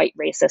from white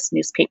racist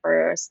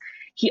newspapers.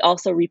 He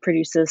also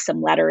reproduces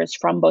some letters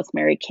from both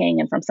Mary King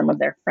and from some of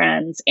their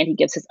friends, and he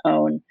gives his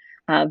own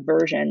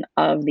version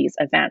of these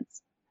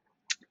events.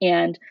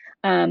 And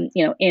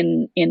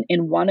in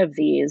one of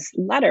these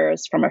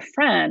letters from a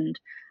friend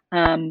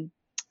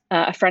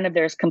of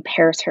theirs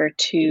compares her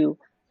to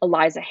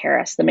Eliza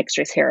Harris, the mixed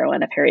race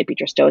heroine of Harriet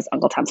Beecher Stowe's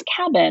Uncle Tom's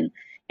Cabin.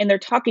 And they're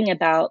talking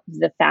about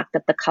the fact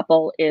that the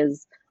couple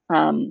is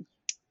going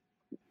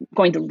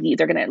to leave,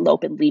 they're going to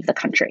elope and leave the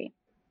country.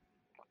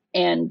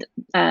 And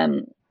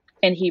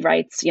he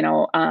writes,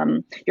 your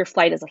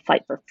flight is a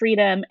flight for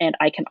freedom, and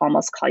I can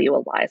almost call you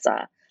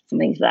Eliza,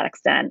 something to that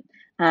extent.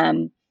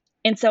 And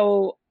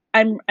so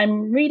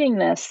I'm reading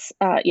this,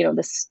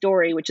 this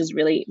story, which is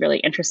really, really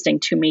interesting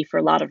to me for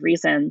a lot of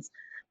reasons.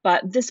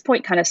 But this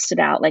point kind of stood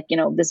out,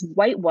 this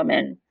white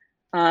woman,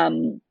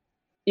 and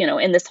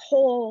this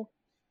whole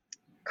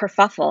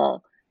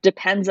kerfuffle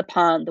depends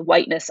upon the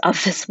whiteness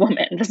of this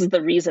woman. This is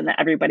the reason that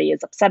everybody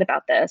is upset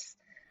about this.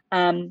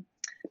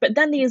 But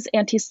then these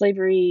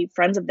anti-slavery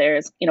friends of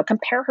theirs,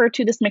 compare her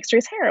to this mixed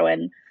race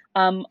heroine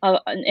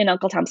in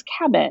Uncle Tom's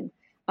Cabin.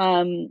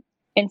 And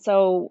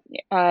so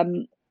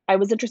I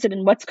was interested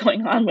in what's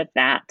going on with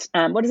that.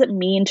 What does it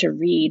mean to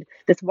read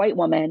this white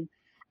woman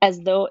as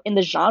though in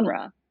the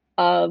genre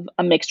of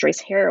a mixed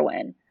race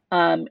heroine?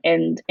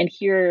 And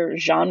here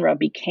genre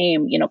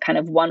became, kind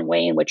of one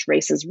way in which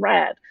race is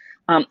read.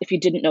 If you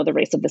didn't know the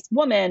race of this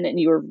woman and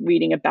you were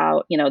reading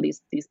about,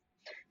 these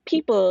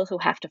people who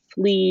have to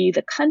flee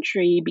the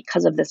country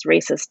because of this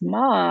racist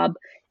mob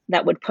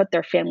that would put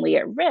their family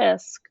at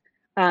risk,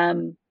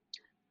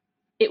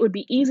 it would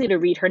be easy to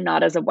read her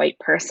not as a white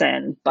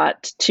person,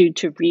 but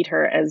to read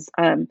her as,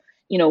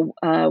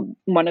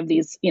 one of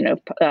these,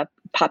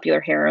 popular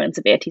heroines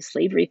of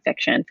anti-slavery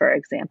fiction, for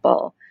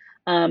example.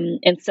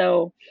 And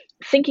so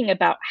thinking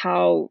about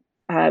how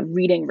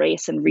reading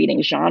race and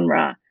reading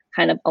genre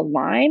kind of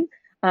align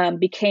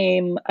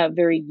became a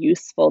very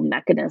useful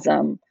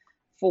mechanism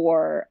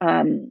for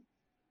kind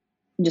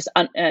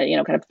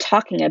of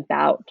talking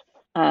about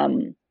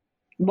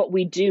what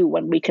we do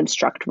when we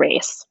construct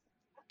race.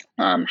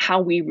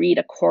 How we read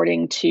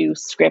according to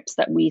scripts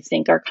that we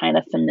think are kind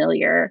of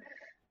familiar,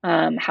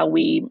 how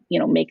we,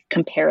 make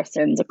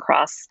comparisons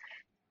across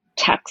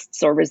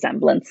texts or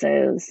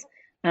resemblances.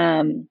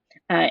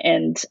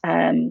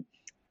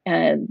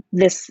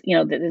 This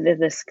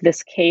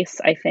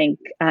case, I think,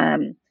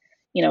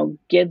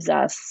 gives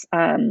us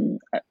a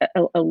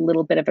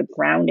little bit of a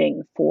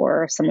grounding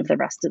for some of the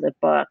rest of the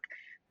book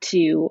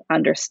to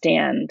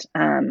understand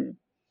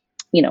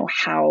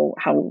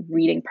how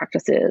reading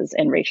practices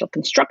and racial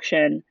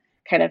construction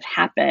kind of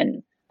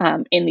happen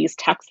in these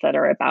texts that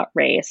are about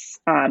race,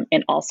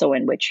 and also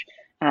in which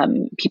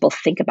people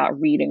think about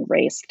reading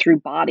race through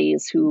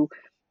bodies who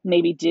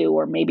maybe do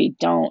or maybe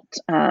don't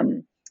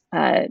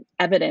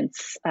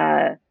evidence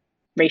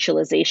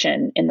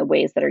racialization in the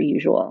ways that are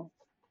usual.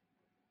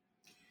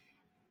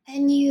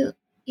 And you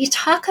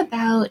talk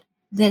about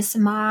this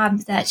mob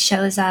that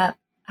shows up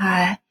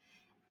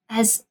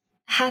as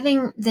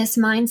having this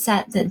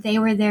mindset that they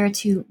were there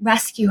to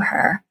rescue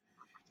her.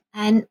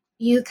 And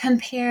you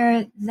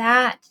compare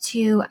that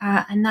to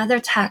another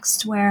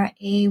text where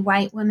a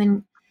white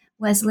woman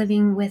was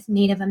living with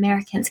Native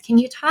Americans. Can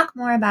you talk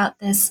more about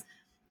this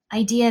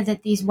idea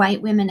that these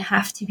white women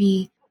have to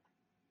be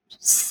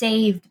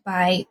saved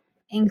by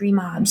angry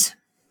mobs?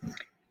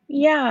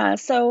 Yeah.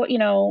 So,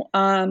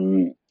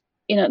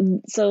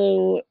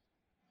 so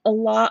a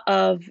lot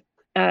of,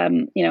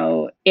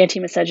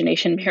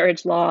 anti-miscegenation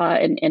marriage law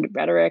and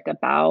rhetoric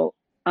about,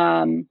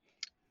 a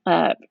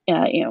lot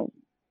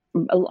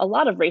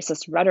of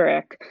racist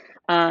rhetoric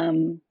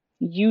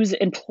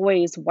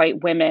employs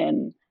white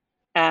women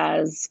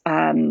as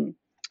a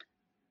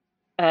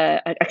kind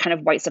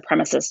of white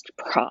supremacist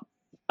prop.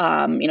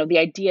 The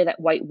idea that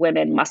white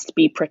women must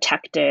be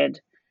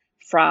protected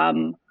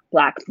from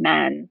Black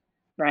men,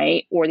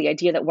 right? Or the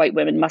idea that white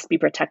women must be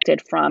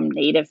protected from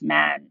Native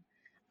men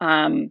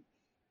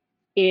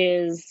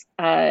is,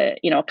 a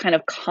kind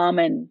of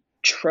common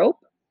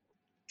trope.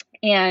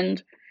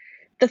 And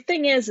the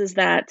thing is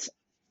that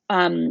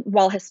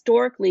while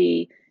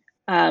historically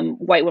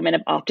white women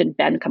have often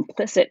been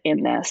complicit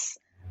in this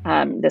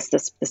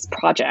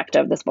project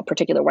of this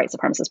particular white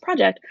supremacist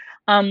project,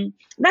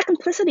 that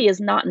complicity is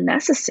not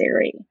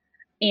necessary,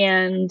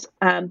 and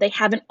they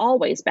haven't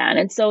always been.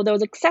 And so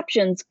those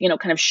exceptions,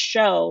 kind of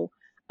show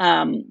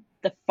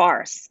the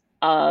farce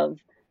of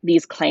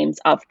these claims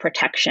of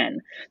protection.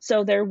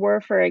 So there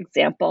were, for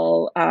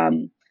example,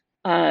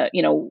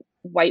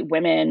 white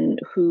women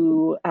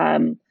who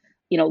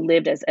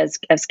lived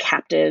as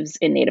captives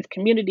in Native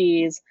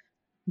communities,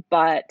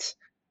 but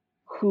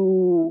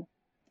who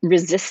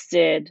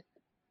resisted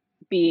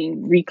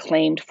being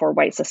reclaimed for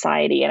white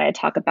society. And I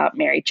talk about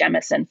Mary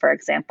Jemison, for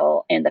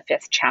example, in the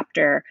 5th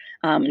chapter.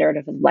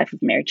 Narrative of the Life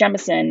of Mary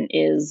Jemison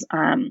is,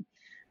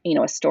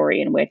 a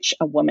story in which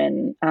a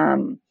woman,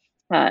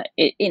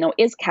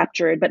 is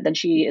captured, but then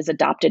she is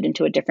adopted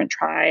into a different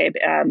tribe,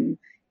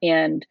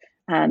 and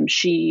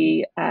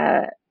she,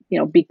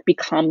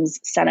 becomes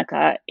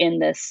Seneca in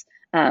this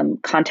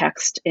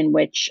context in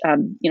which,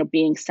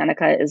 being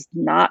Seneca is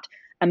not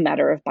a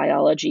matter of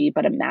biology,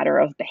 but a matter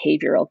of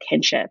behavioral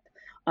kinship.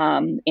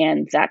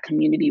 And that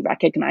community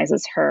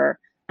recognizes her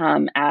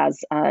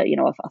as, a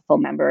full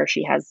member.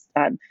 She has,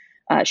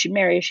 she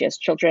marries, she has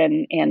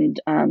children,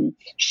 and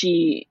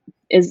she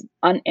is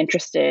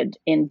uninterested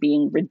in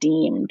being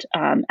redeemed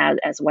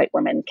as white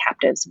women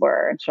captives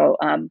were. And so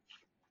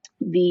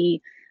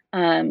the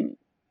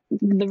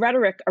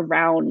rhetoric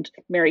around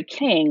Mary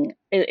King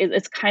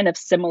is kind of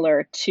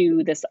similar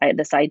to this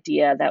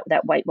idea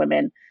that white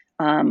women,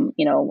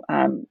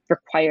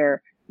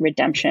 require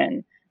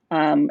redemption.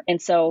 And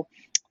so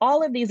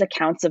all of these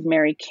accounts of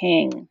Mary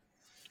King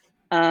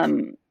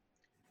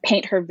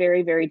paint her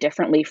very, very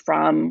differently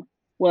from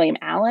William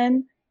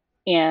Allen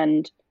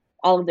and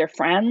all of their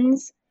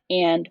friends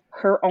and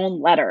her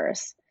own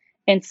letters.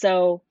 And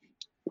so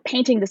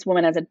painting this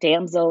woman as a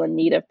damsel in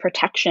need of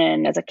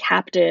protection, as a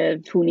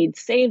captive who needs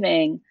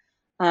saving,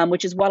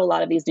 which is what a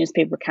lot of these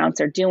newspaper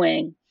accounts are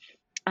doing,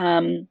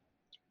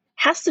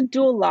 has to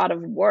do a lot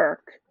of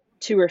work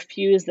to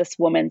refuse this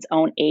woman's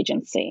own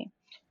agency,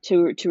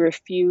 to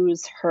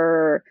refuse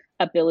her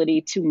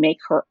ability to make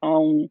her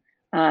own,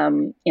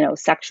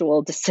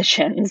 sexual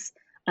decisions.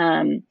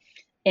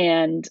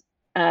 And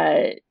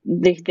they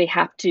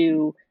have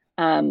to,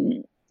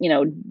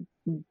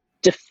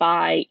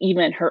 defy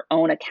even her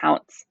own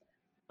accounts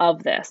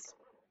of this.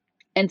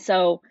 And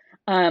so,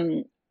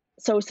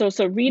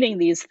 so reading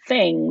these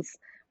things,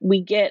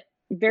 we get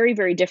very,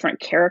 very different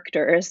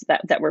characters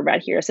that were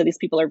read here. So these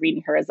people are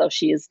reading her as though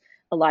she is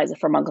Eliza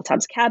from Uncle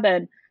Tom's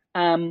Cabin.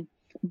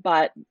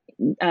 But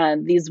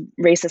these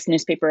racist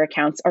newspaper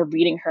accounts are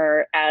reading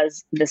her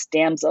as this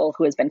damsel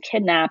who has been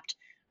kidnapped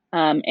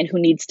and who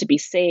needs to be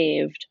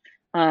saved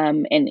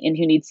and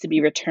who needs to be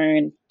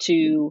returned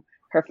to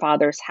her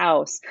father's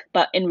house.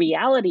 But in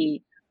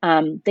reality,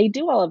 they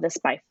do all of this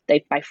by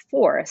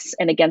force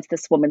and against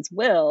this woman's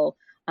will.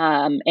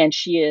 And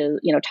she is,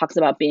 talks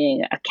about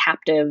being a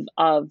captive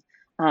of,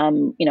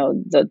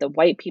 the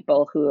white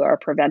people who are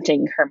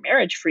preventing her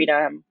marriage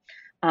freedom.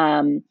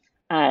 And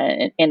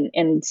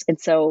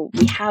so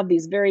we have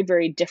these very,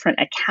 very different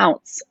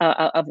accounts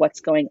of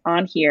what's going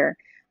on here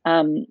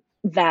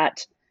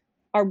that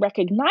are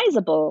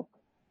recognizable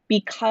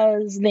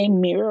because they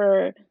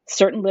mirror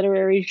certain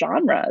literary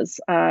genres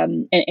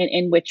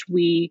in which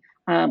we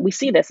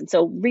see this. And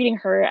so reading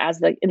her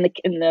as in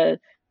the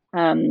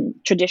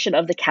tradition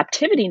of the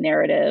captivity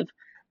narrative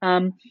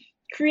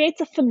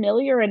creates a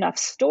familiar enough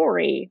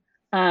story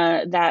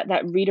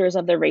that readers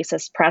of the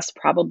racist press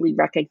probably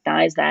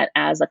recognize that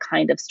as a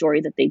kind of story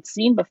that they'd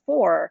seen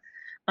before,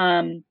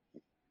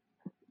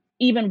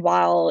 even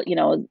while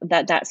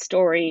that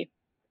story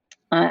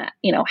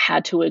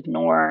had to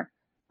ignore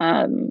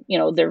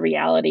the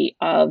reality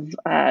of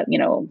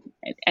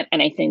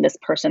anything this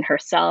person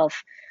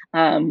herself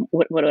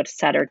would have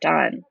said or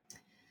done.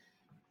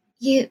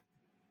 You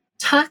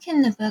talk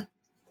in the book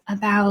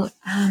about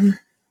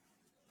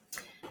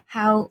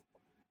how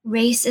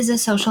race is a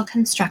social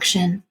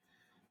construction,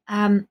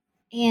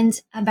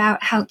 and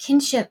about how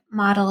kinship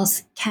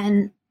models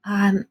can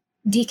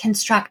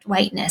deconstruct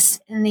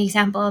whiteness. In the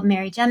example of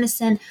Mary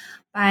Jemison,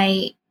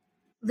 by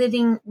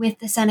living with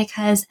the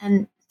Senecas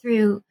and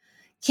through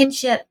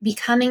kinship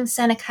becoming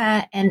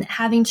Seneca and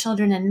having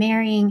children and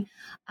marrying,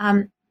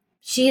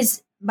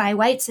 she's, by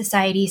white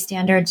society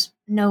standards,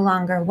 no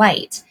longer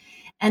white.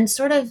 And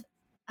sort of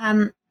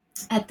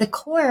at the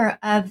core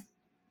of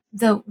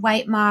the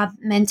white mob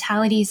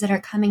mentalities that are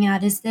coming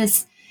out is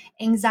this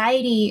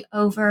anxiety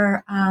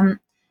over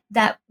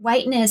that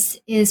whiteness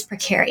is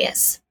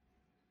precarious.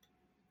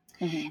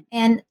 Mm-hmm.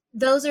 And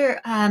those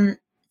are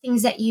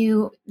things that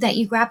you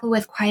grapple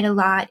with quite a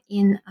lot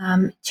in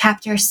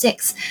chapter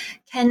 6.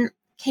 Can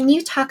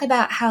you talk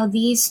about how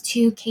these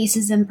two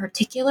cases in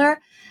particular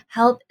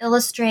help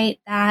illustrate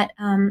that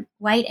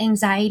white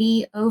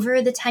anxiety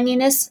over the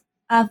tenuousness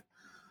of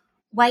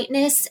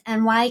whiteness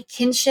and why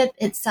kinship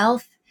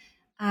itself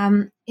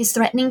is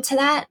threatening to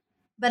that,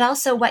 but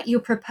also what you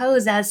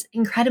propose as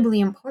incredibly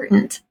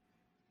important,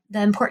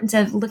 the importance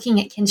of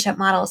looking at kinship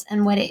models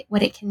and what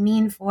it can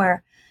mean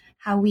for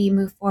how we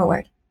move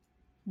forward?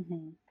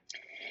 Mm-hmm.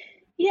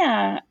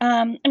 Yeah.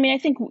 I mean, I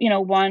think,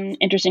 one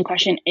interesting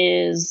question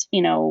is,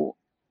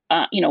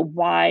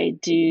 why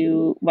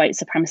do white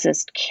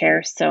supremacists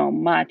care so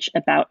much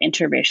about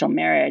interracial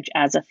marriage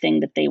as a thing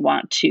that they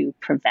want to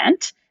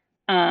prevent?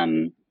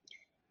 And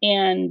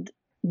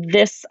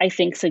this, I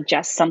think,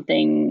 suggests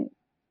something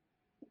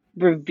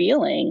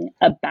revealing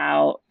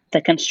about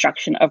the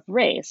construction of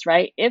race,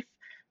 right? If,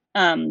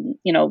 the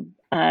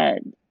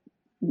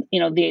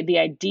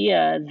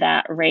idea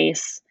that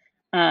race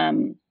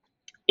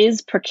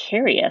is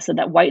precarious, and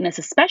that whiteness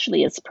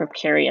especially is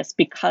precarious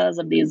because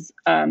of these,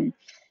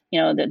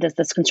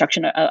 this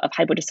construction of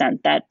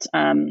hypodescent that,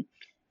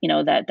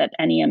 that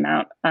any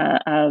amount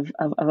of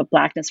a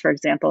blackness, for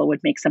example,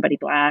 would make somebody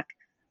black.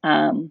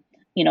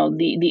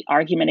 The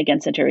argument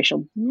against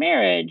interracial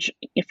marriage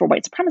for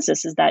white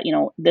supremacists is that,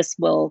 this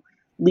will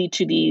lead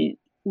to the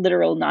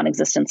literal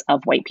non-existence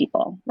of white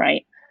people,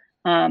 right?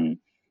 And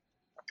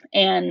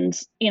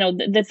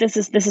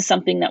this is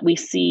something that we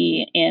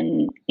see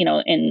in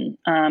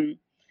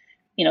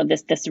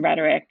this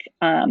rhetoric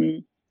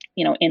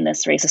in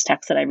this racist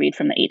text that I read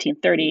from the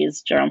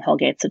 1830s, Jerome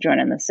Holgate's Sojourn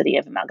in the City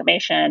of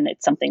Amalgamation.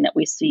 It's something that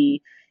we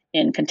see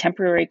in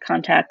contemporary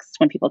contexts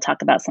when people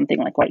talk about something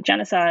like white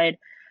genocide.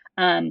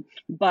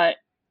 But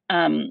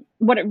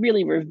what it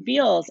really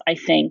reveals, I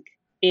think,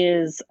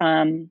 is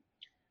a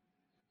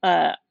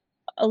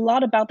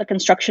lot about the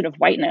construction of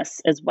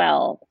whiteness as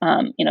well.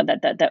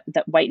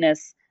 That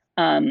whiteness,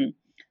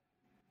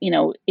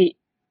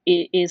 it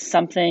is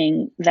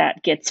something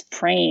that gets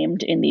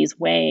framed in these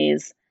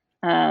ways,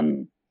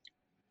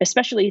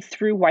 especially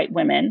through white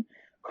women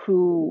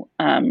who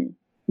are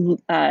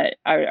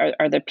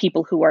the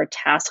people who are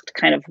tasked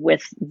kind of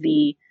with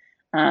the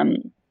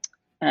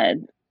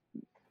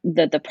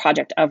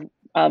project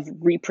of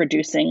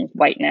reproducing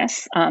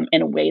whiteness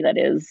in a way that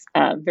is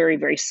very,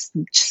 very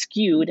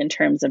skewed in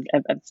terms of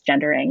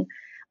gendering.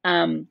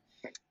 And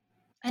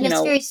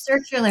it's very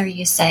circular,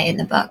 you say in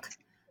the book.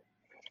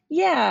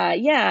 Yeah.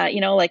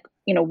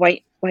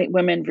 White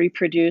women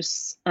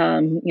reproduce,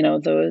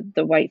 the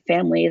white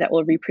family that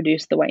will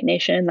reproduce the white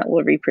nation, that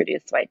will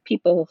reproduce white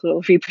people who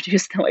will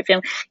reproduce the white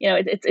family.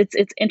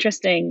 It's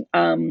interesting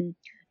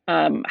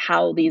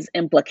how these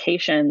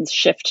implications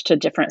shift to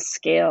different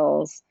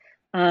scales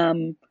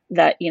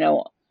that,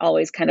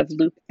 always kind of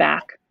loop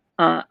back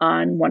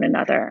on one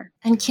another.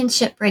 And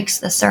kinship breaks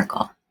the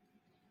circle.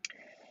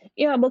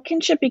 Yeah, well,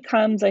 kinship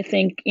becomes, I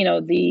think,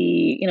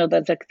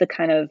 the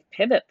kind of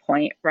pivot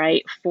point,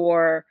 right,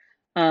 for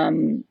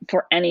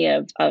any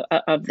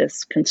of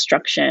this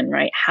construction,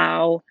 right?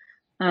 How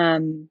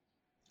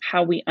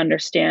we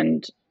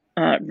understand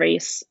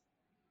race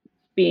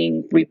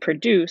being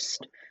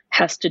reproduced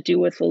has to do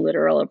with the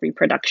literal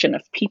reproduction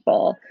of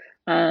people,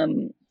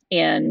 and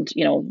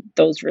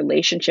those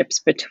relationships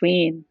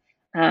between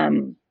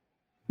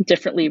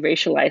differently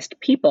racialized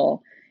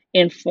people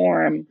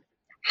inform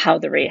how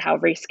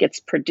race gets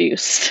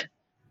produced.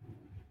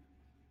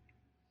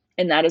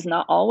 And that is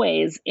not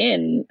always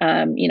in,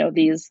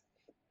 these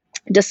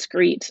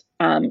discrete,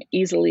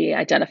 easily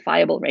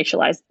identifiable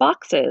racialized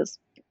boxes.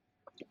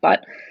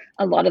 But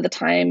a lot of the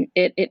time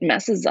it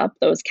messes up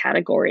those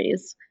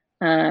categories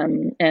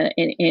in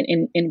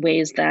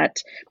ways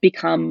that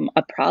become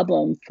a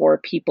problem for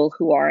people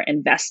who are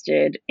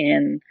invested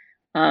in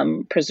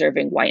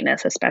preserving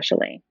whiteness,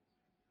 especially.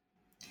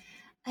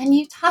 And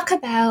you talk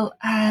about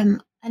a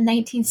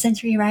 19th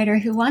century writer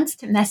who wants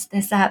to mess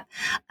this up,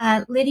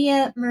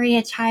 Lydia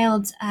Maria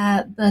Child's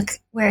book,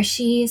 where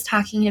she's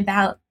talking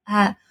about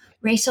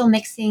racial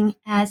mixing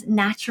as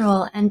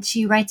natural, and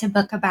she writes a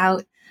book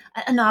about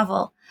a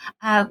novel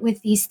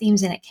with these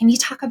themes in it. Can you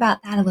talk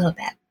about that a little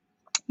bit?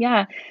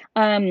 Yeah.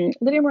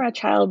 Lydia Maria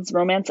Child's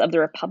Romance of the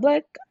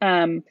Republic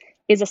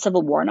is a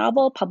Civil War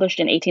novel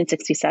published in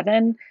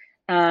 1867.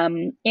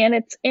 And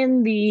it's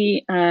in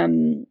the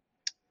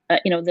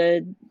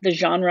the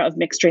genre of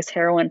mixed race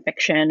heroine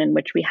fiction, in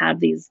which we have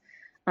these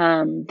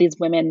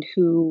women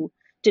who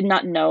did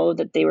not know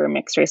that they were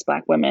mixed race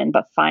Black women,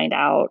 but find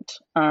out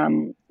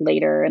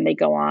later, and they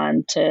go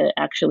on to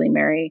actually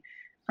marry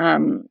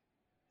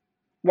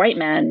white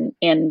men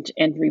and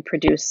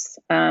reproduce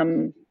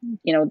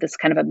this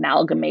kind of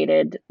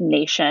amalgamated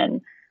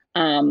nation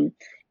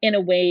in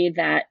a way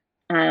that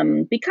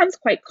becomes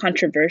quite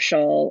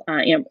controversial.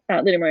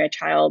 Lydia Maria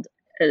Child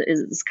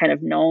is kind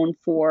of known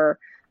for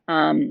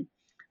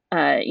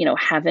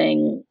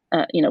having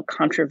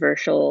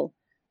controversial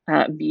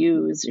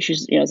views.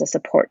 She's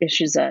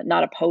she's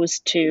not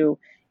opposed to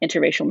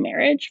interracial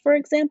marriage, for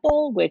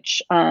example,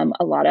 which a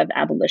lot of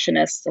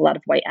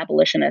white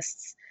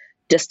abolitionists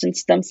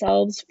distanced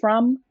themselves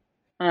from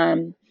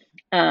in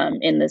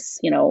this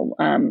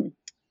kind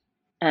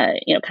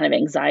of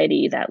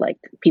anxiety that like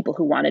people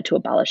who wanted to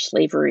abolish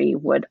slavery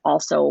would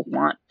also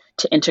want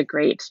to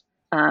integrate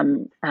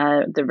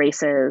the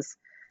races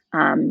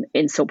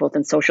both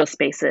in social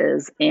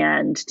spaces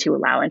and to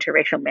allow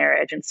interracial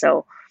marriage. And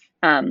so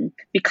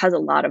because a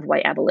lot of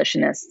white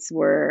abolitionists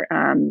were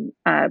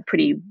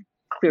pretty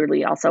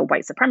clearly also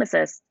white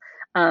supremacists,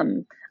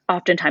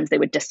 oftentimes they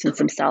would distance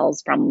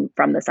themselves from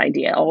this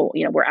idea. Oh,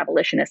 we're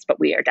abolitionists, but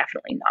we are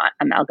definitely not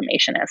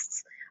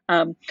amalgamationists.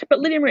 But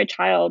Lydia Maria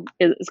Child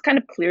is kind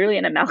of clearly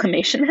an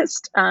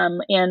amalgamationist,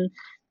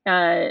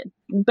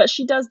 but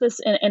she does this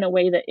in a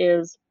way that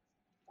is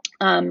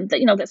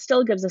that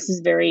still gives us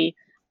this very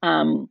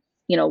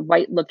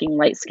white-looking,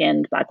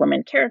 light-skinned Black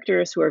women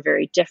characters who are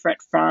very different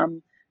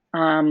from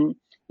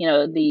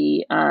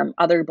the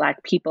other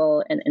Black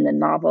people in the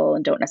novel,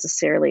 and don't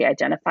necessarily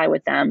identify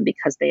with them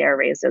because they are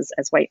raised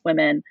as white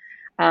women.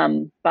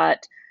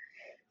 But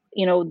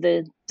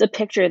the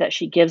picture that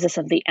she gives us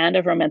of the end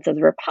of Romance of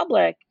the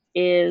Republic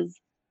is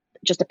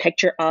just a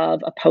picture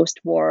of a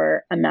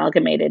post-war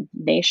amalgamated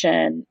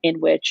nation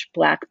in which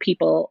Black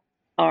people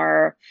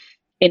are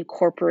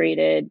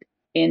incorporated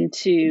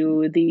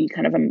into the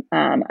kind of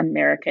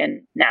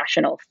American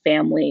national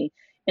family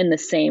in the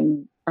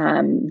same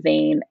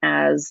vein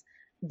as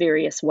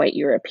various white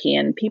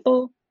European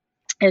people.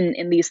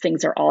 And these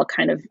things are all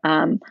kind of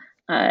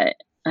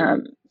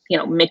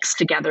mixed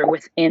together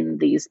within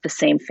the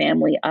same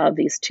family of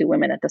these two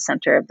women at the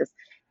center of this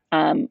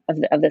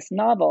of this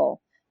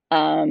novel,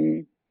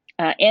 and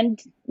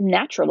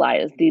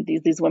naturalized.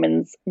 These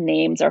women's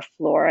names are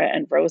Flora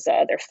and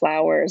Rosa. They're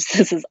flowers.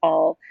 This is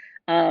all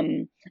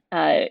kind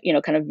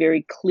of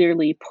very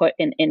clearly put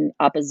in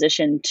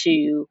opposition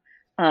to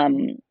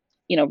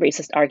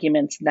racist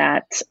arguments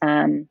that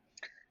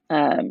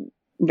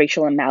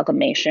racial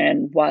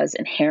amalgamation was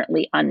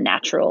inherently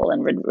unnatural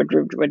and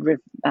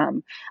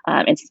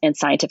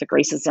scientific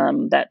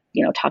racism that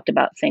talked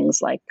about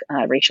things like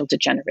racial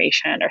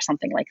degeneration or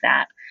something like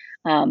that.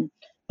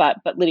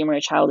 But Lydia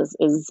Maria Child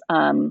is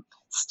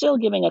still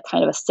giving a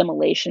kind of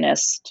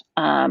assimilationist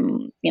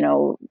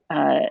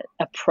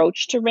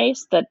approach to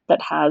race that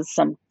has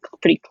some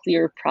pretty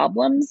clear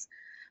problems,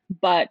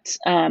 but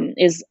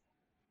is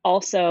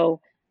also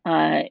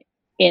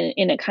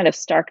in a kind of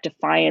stark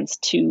defiance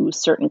to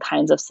certain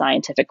kinds of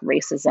scientific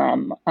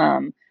racism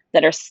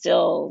that are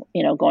still,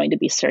 going to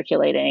be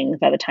circulating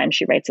by the time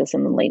she writes this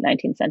in the late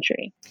 19th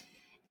century.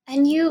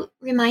 And you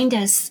remind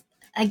us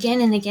again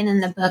and again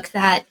in the book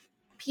that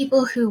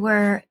people who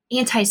were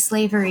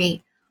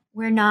anti-slavery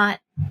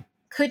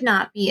could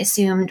not be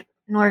assumed,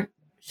 nor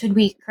should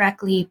we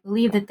correctly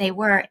believe that they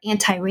were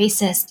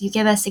anti-racist. You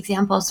give us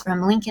examples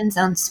from Lincoln's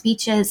own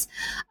speeches.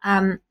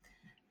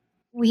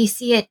 We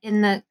see it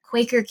in the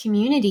Quaker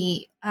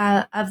community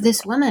of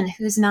this woman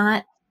who's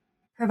not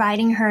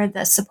providing her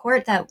the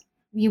support that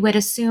you would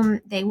assume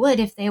they would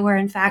if they were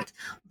in fact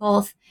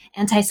both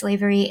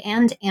anti-slavery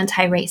and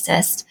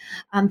anti-racist,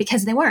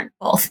 because they weren't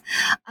both.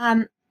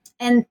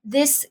 And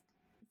this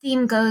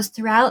theme goes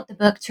throughout the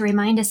book to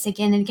remind us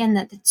again and again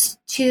that it's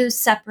two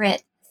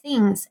separate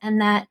things,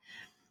 and that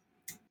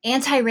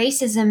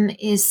anti-racism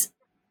is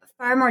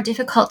far more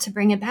difficult to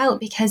bring about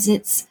because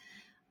it's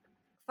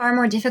far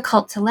more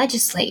difficult to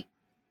legislate.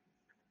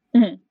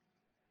 Mm-hmm.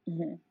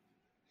 Mm-hmm.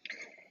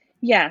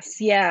 Yes.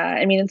 Yeah.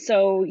 I mean, and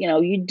so,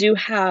 you do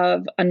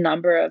have a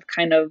number of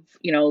kind of,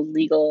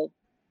 legal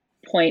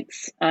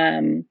points,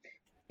 that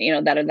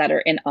are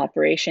in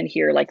operation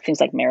here, like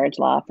things like marriage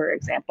law, for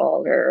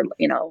example, or,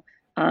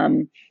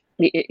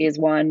 is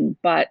one.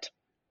 But,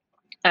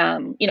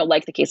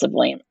 like the case of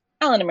William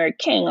Allen and Mary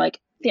King, like,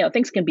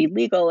 things can be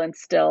legal and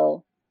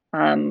still,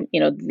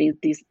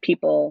 these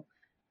people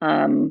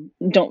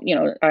don't,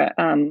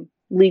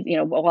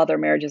 while their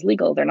marriage is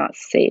legal, they're not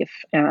safe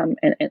in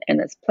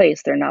this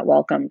place. They're not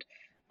welcomed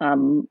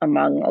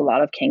among a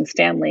lot of King's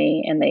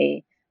family, and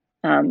they,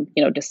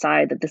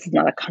 decide that this is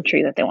not a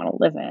country that they want to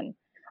live in.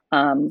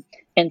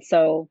 And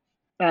so,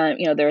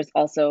 there's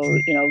also,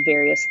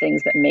 various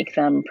things that make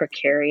them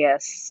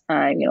precarious,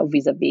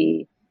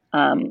 vis-a-vis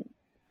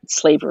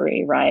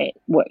slavery, right?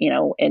 What,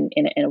 in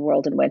a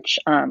world in which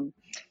all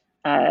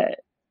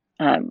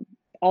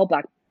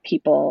Black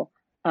people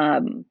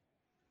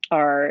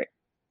are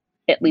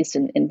at least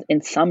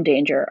in some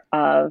danger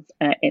of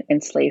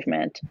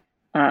enslavement,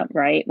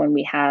 right? When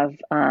we have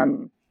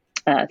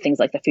things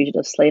like the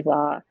fugitive slave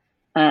law,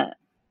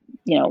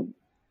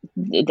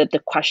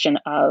 the question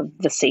of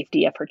the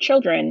safety of her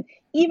children,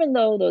 even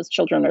though those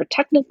children are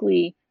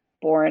technically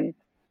born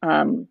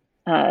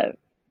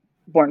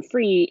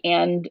free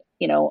and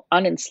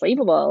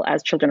unenslavable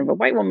as children of a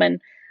white woman,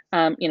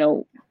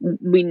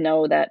 we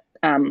know that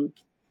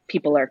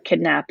people are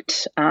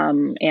kidnapped,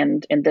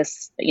 and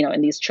this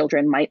and these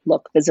children might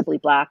look visibly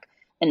Black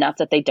enough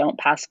that they don't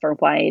pass for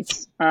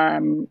white,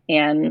 and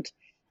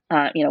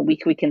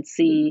we can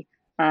see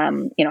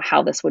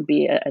how this would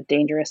be a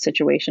dangerous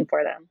situation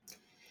for them.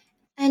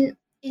 And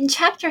in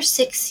chapter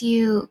 6,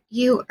 you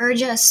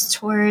urge us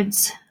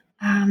towards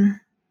a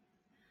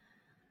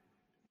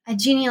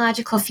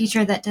genealogical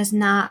future that does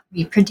not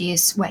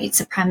reproduce white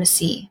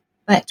supremacy,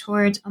 but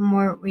towards a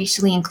more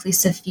racially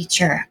inclusive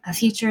future, a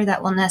future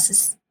that will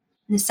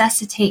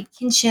necessitate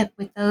kinship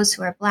with those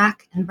who are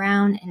Black and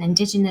brown and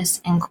Indigenous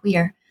and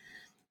queer.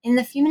 In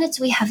the few minutes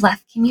we have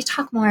left, can you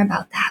talk more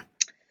about that?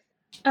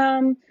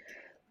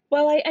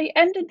 Well, I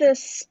ended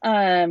this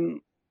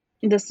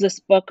this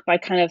book by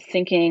kind of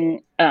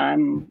thinking,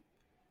 kind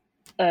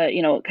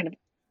of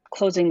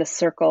closing the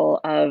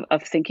circle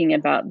of thinking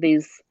about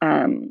these,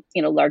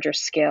 larger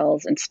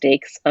scales and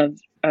stakes of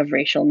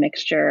racial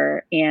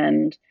mixture.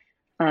 And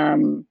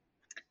I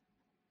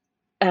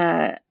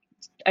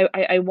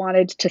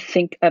wanted to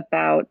think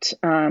about,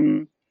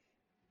 the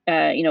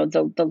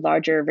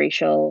larger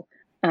racial,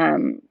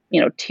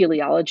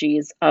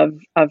 teleologies of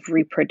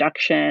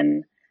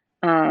reproduction,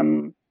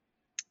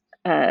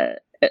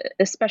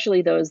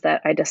 especially those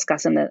that I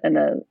discuss in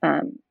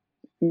the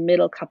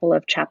middle couple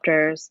of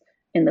chapters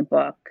in the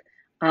book,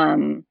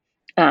 that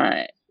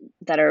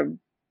are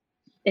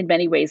in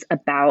many ways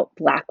about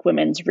Black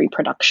women's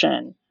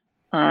reproduction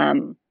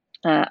of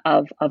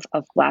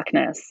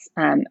Blackness,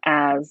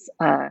 as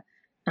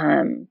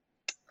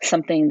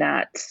something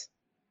that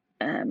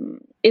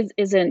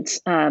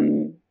isn't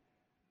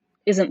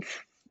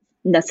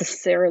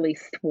necessarily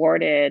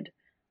thwarted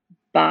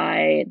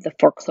by the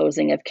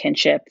foreclosing of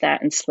kinship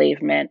that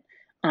enslavement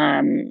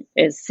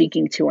is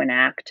seeking to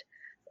enact,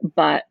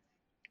 but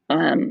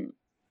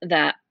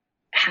that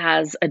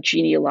has a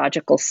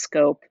genealogical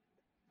scope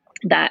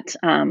that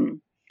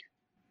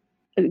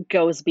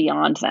goes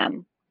beyond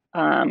them,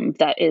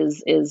 that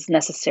is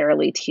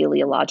necessarily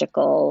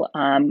teleological,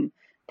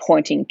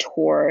 pointing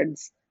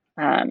towards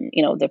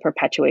the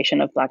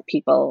perpetuation of Black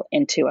people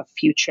into a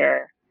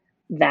future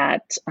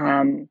that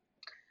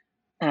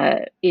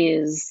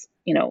is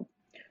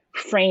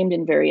framed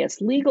in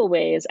various legal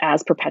ways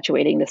as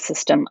perpetuating the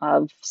system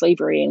of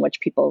slavery in which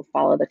people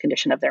follow the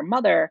condition of their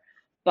mother,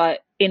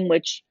 but in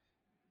which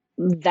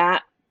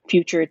that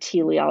future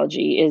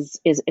teleology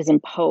is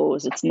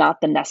imposed. It's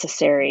not the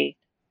necessary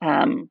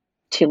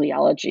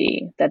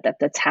teleology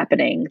that's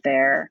happening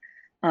there.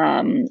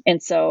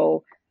 And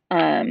so,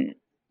 I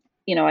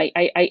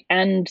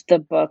end the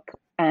book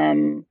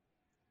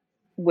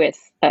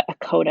with a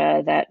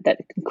coda, that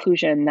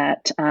conclusion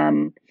that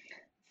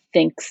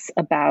thinks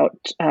about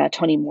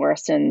Toni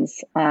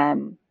Morrison's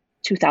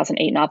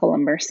 2008 novel, A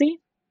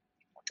Mercy,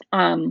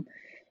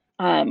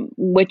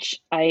 which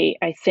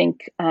I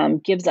think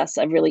gives us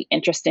a really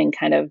interesting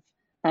kind of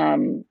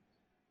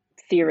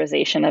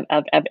theorization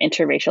of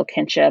interracial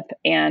kinship,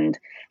 and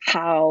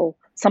how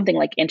something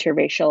like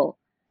interracial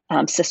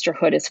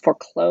sisterhood is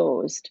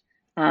foreclosed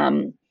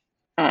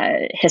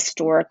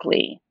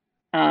historically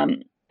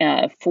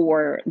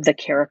for the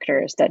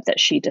characters that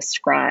she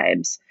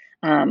describes,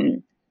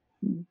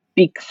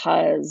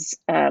 because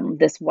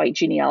this white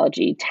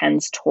genealogy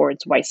tends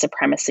towards white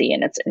supremacy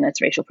in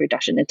its racial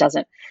production. It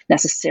doesn't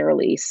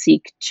necessarily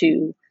seek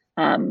to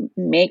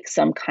make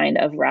some kind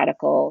of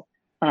radical,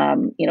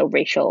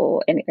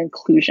 racial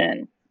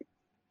inclusion.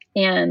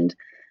 And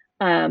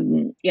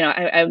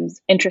I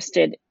was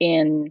interested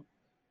in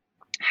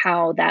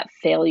how that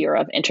failure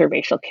of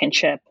interracial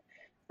kinship,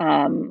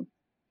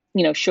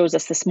 shows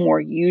us this more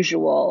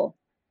usual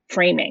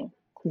framing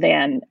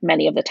than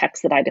many of the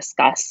texts that I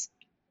discuss,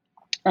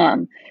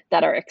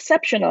 that are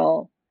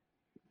exceptional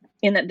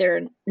in that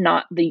they're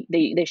not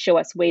they show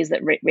us ways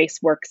that race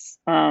works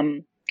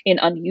in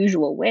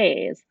unusual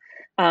ways,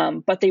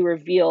 but they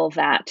reveal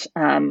that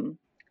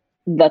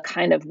the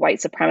kind of white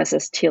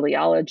supremacist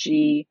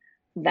teleology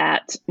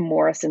that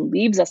Morrison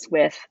leaves us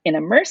with in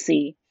A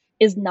Mercy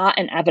is not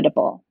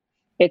inevitable.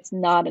 It's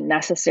not a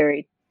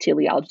necessary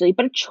teleology,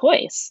 but a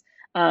choice.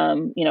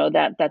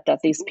 That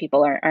these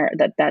people are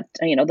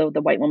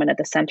the white woman at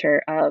the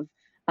center of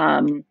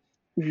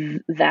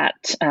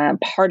that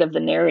part of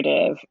the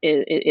narrative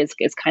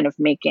is kind of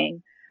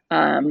making,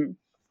 that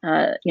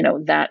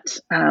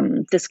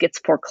this gets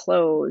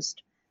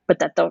foreclosed, but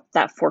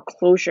that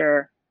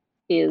foreclosure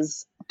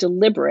is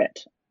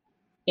deliberate,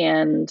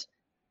 and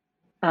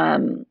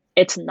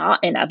it's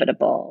not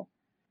inevitable,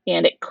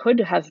 and it could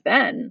have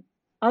been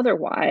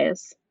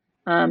otherwise,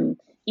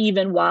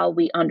 even while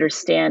we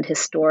understand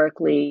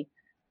historically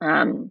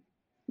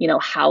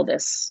how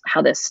this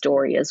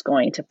story is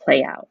going to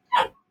play out.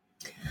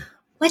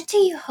 What do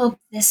you hope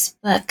this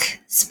book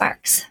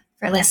sparks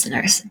for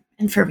listeners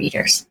and for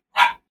readers?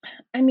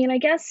 I mean, I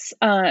guess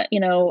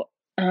one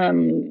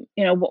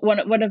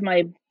of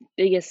my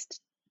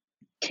biggest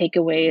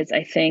takeaways,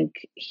 I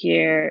think,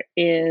 here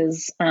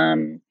is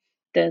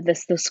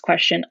this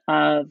question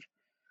of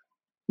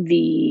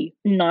the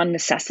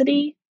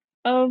non-necessity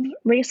of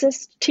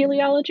racist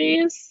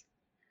teleologies.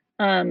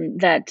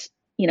 That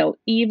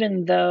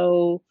even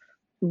though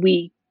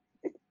we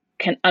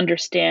can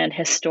understand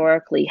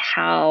historically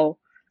how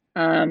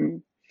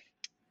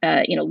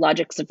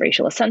logics of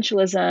racial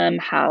essentialism,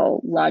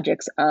 how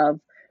logics of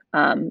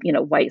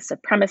white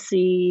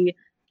supremacy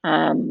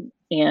and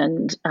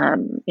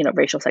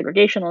racial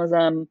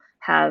segregationism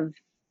have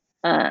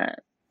kind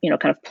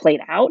of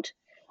played out,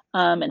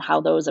 and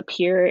how those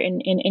appear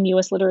in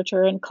U.S.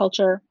 literature and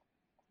culture,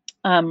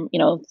 from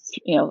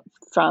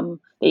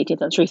the 18th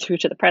century through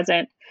to the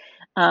present,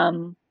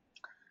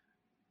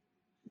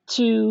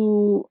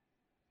 to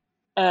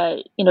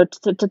kind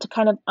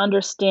of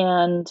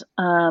understand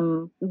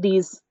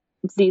these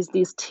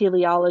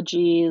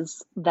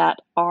teleologies that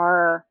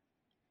are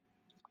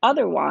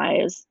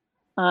otherwise,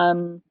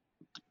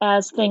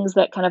 as things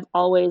that kind of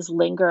always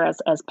linger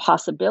as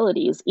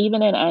possibilities,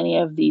 even in any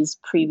of these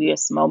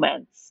previous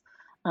moments,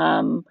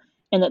 and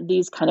that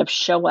these kind of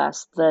show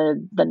us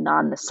the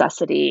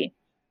non-necessity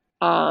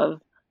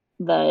of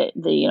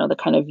the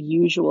kind of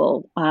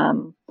usual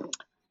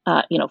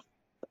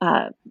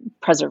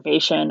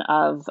preservation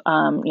of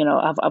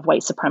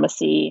white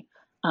supremacy,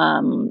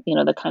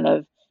 the kind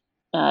of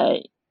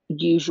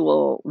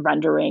usual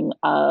rendering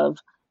of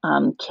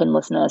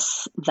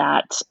kinlessness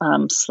that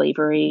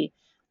slavery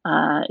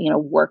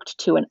worked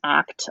to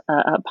enact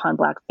upon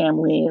Black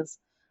families.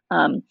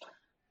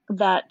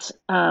 That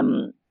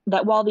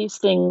while these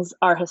things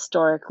are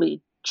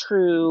historically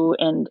true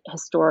and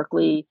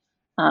historically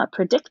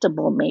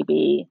predictable,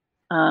 maybe,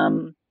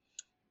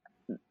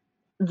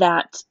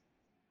 that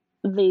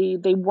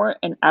they weren't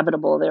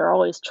inevitable. There are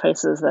always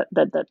choices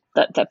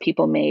that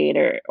people made,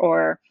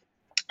 or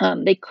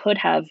they could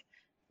have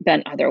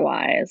been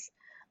otherwise.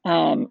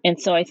 And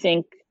so I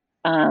think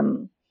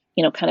kind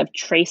of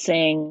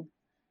tracing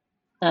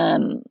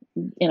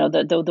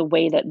the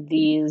way that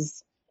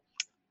these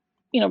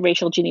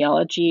racial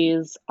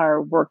genealogies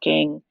are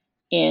working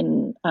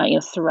in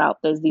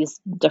throughout these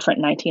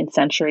different 19th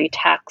century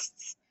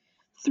texts,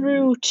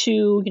 through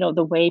to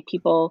the way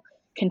people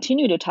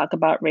continue to talk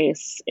about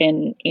race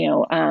in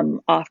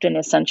often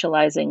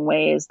essentializing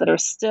ways that are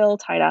still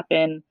tied up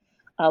in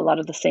a lot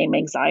of the same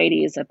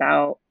anxieties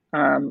about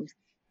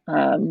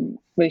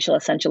racial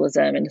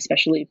essentialism, and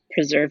especially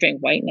preserving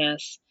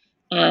whiteness,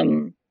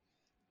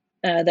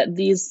 that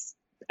these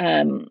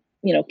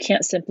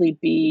can't simply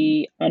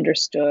be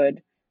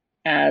understood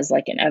as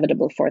like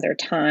inevitable for their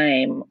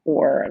time,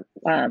 or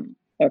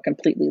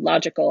completely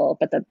logical,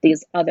 but that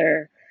these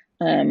other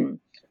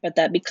but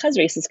that because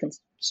race is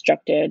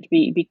constructed,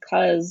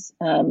 because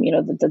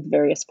the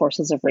various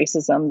forces of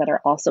racism that are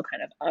also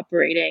kind of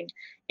operating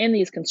in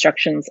these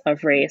constructions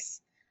of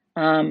race,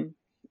 make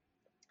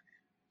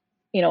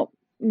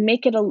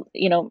it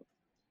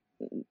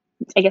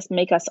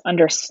make us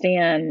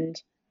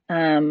understand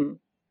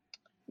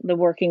the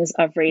workings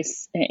of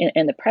race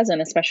in the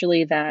present,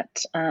 especially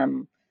that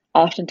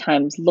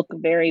oftentimes look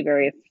very,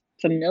 very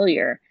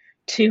familiar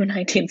to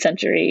 19th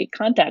century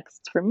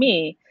contexts for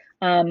me.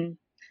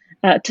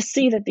 To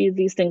see that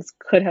these things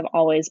could have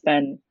always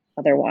been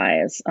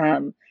otherwise,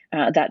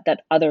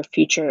 that other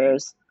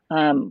futures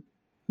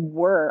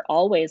were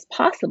always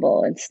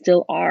possible and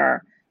still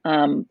are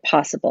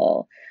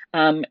possible,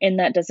 and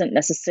that doesn't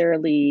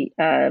necessarily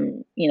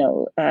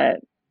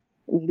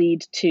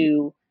lead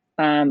to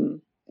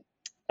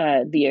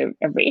the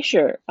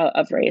erasure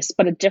of race,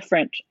 but a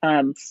different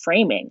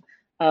framing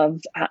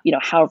of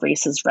how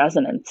race's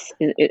resonance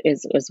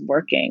is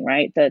working,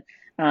 right? That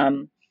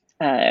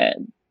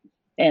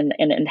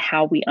and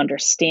how we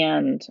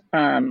understand,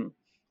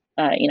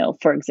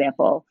 for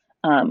example,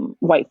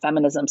 white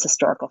feminism's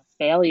historical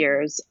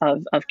failures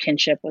of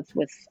kinship with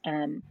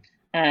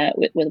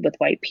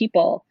white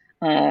people,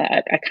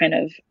 a kind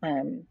of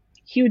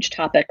huge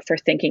topic for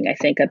thinking, I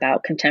think,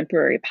 about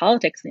contemporary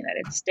politics in the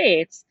United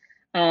States.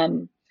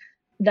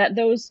 That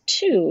those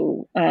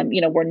two,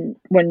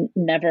 were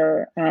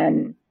never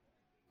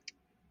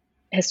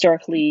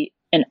historically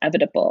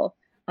inevitable.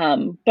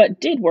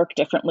 But did work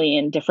differently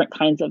in different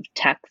kinds of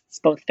texts,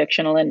 both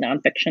fictional and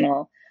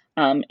non-fictional,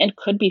 and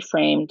could be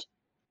framed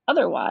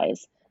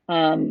otherwise.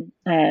 And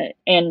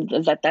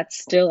that's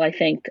still, I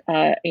think,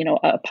 a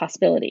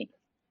possibility.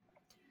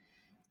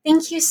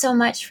 Thank you so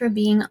much for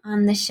being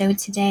on the show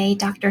today,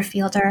 Dr.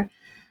 Fielder,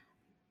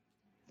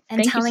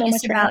 and telling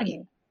us about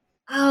you.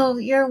 Oh,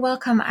 you're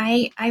welcome.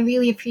 I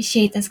really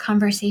appreciate this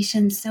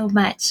conversation so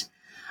much.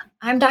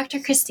 I'm Dr.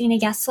 Christina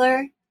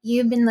Gessler.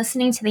 You've been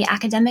listening to The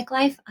Academic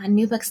Life on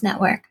New Books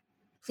Network.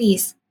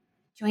 Please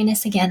join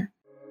us again.